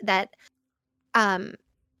that um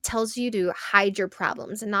tells you to hide your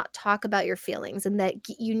problems and not talk about your feelings, and that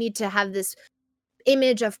you need to have this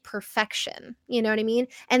image of perfection. You know what I mean?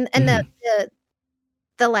 And the mhm, the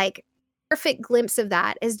the like perfect glimpse of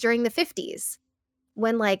that is during the 50s,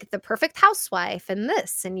 when like the perfect housewife and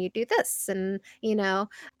this and you do this, and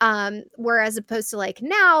whereas opposed to like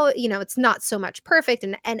now, it's not so much perfect,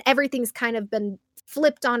 and everything's kind of been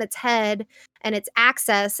flipped on its head and its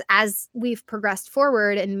access as we've progressed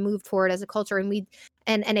forward and moved forward as a culture,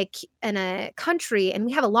 and a country, and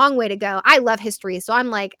we have a long way to go. I love history, so I'm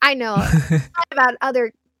like, I know a lot about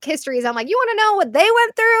other histories. I'm like, you want to know what they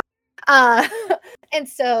went through? uh and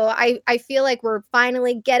so I feel like we're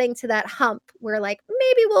finally getting to that hump where like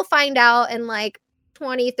maybe we'll find out in like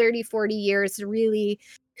 20, 30, 40 years really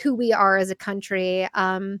who we are as a country.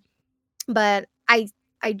 But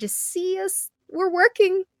I just see us, we're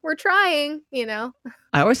working, we're trying.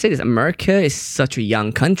 I always say this: America is such a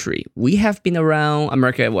young country. We have been around.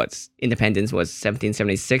 America, what's independence was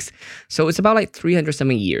 1776, so it's about like 300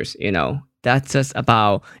 something years. That's just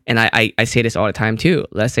about. And I say this all the time too.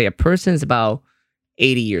 Let's say a person is about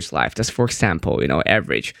 80 years life. Just for example,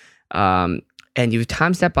 average. Um, and you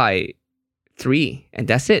times that by three, and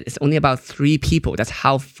that's it. It's only about three people. That's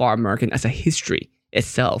how far American as a history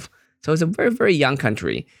itself. So it's a very very young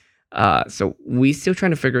country. So we still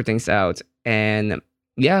trying to figure things out, and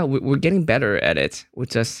yeah, we're getting better at it. We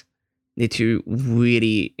just need to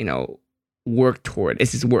really, work toward.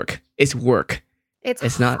 It's just work. It's work. It's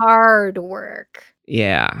It's not. hard work.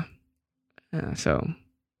 Yeah. So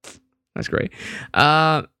that's great.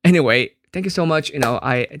 Anyway, thank you so much.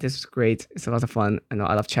 This is great. It's a lot of fun. I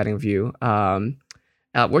love chatting with you.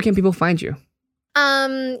 Where can people find you?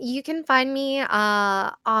 You can find me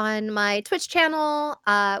on my Twitch channel,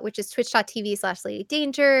 which is twitch.tv/Lady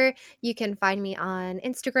Danger. You can find me on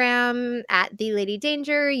Instagram at the Lady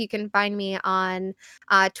Danger. You can find me on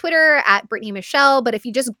Twitter at Brittany Michelle. But if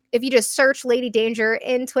you just search Lady Danger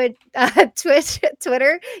in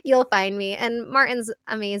Twitter, you'll find me. And Martin's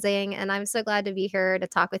amazing, and I'm so glad to be here to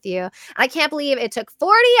talk with you. I can't believe it took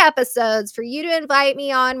 40 episodes for you to invite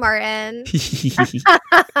me on, Martin.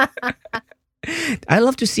 I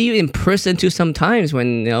love to see you in person too sometimes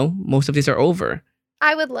when most of these are over.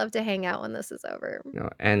 I would love to hang out when this is over.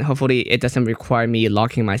 And hopefully it doesn't require me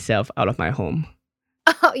locking myself out of my home.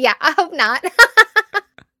 Oh, yeah, I hope not.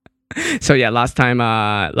 So yeah, last time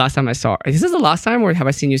I saw. Is this the last time, or have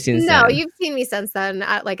I seen you since No, then? you've seen me since then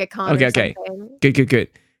at like a con Okay, or okay, something. good.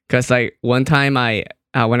 Because like one time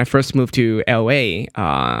when I first moved to LA,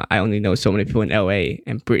 I only know so many people in LA,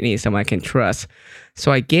 and Brittany is someone I can trust.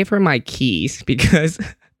 So I gave her my keys because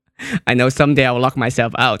I know someday I will lock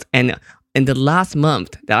myself out. And in the last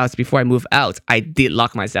month, that was before I moved out, I did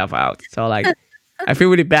lock myself out. So like, I feel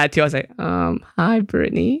really bad too. I was like, hi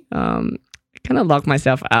Brittany, I kind of locked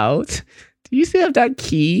myself out. Do you still have that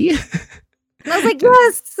key? And I was like,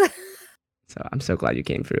 yes. So I'm so glad you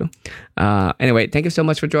came through. Anyway, thank you so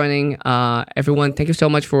much for joining. Everyone, thank you so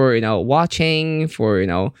much for watching,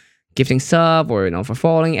 for gifting sub, or for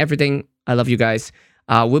following everything. I love you guys.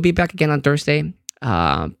 We'll be back again on Thursday.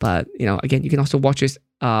 But again, you can also watch this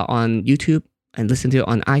on YouTube and listen to it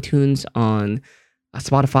on iTunes, on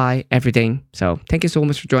Spotify, everything. So thank you so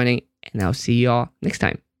much for joining, and I'll see you all next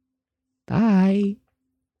time. Bye.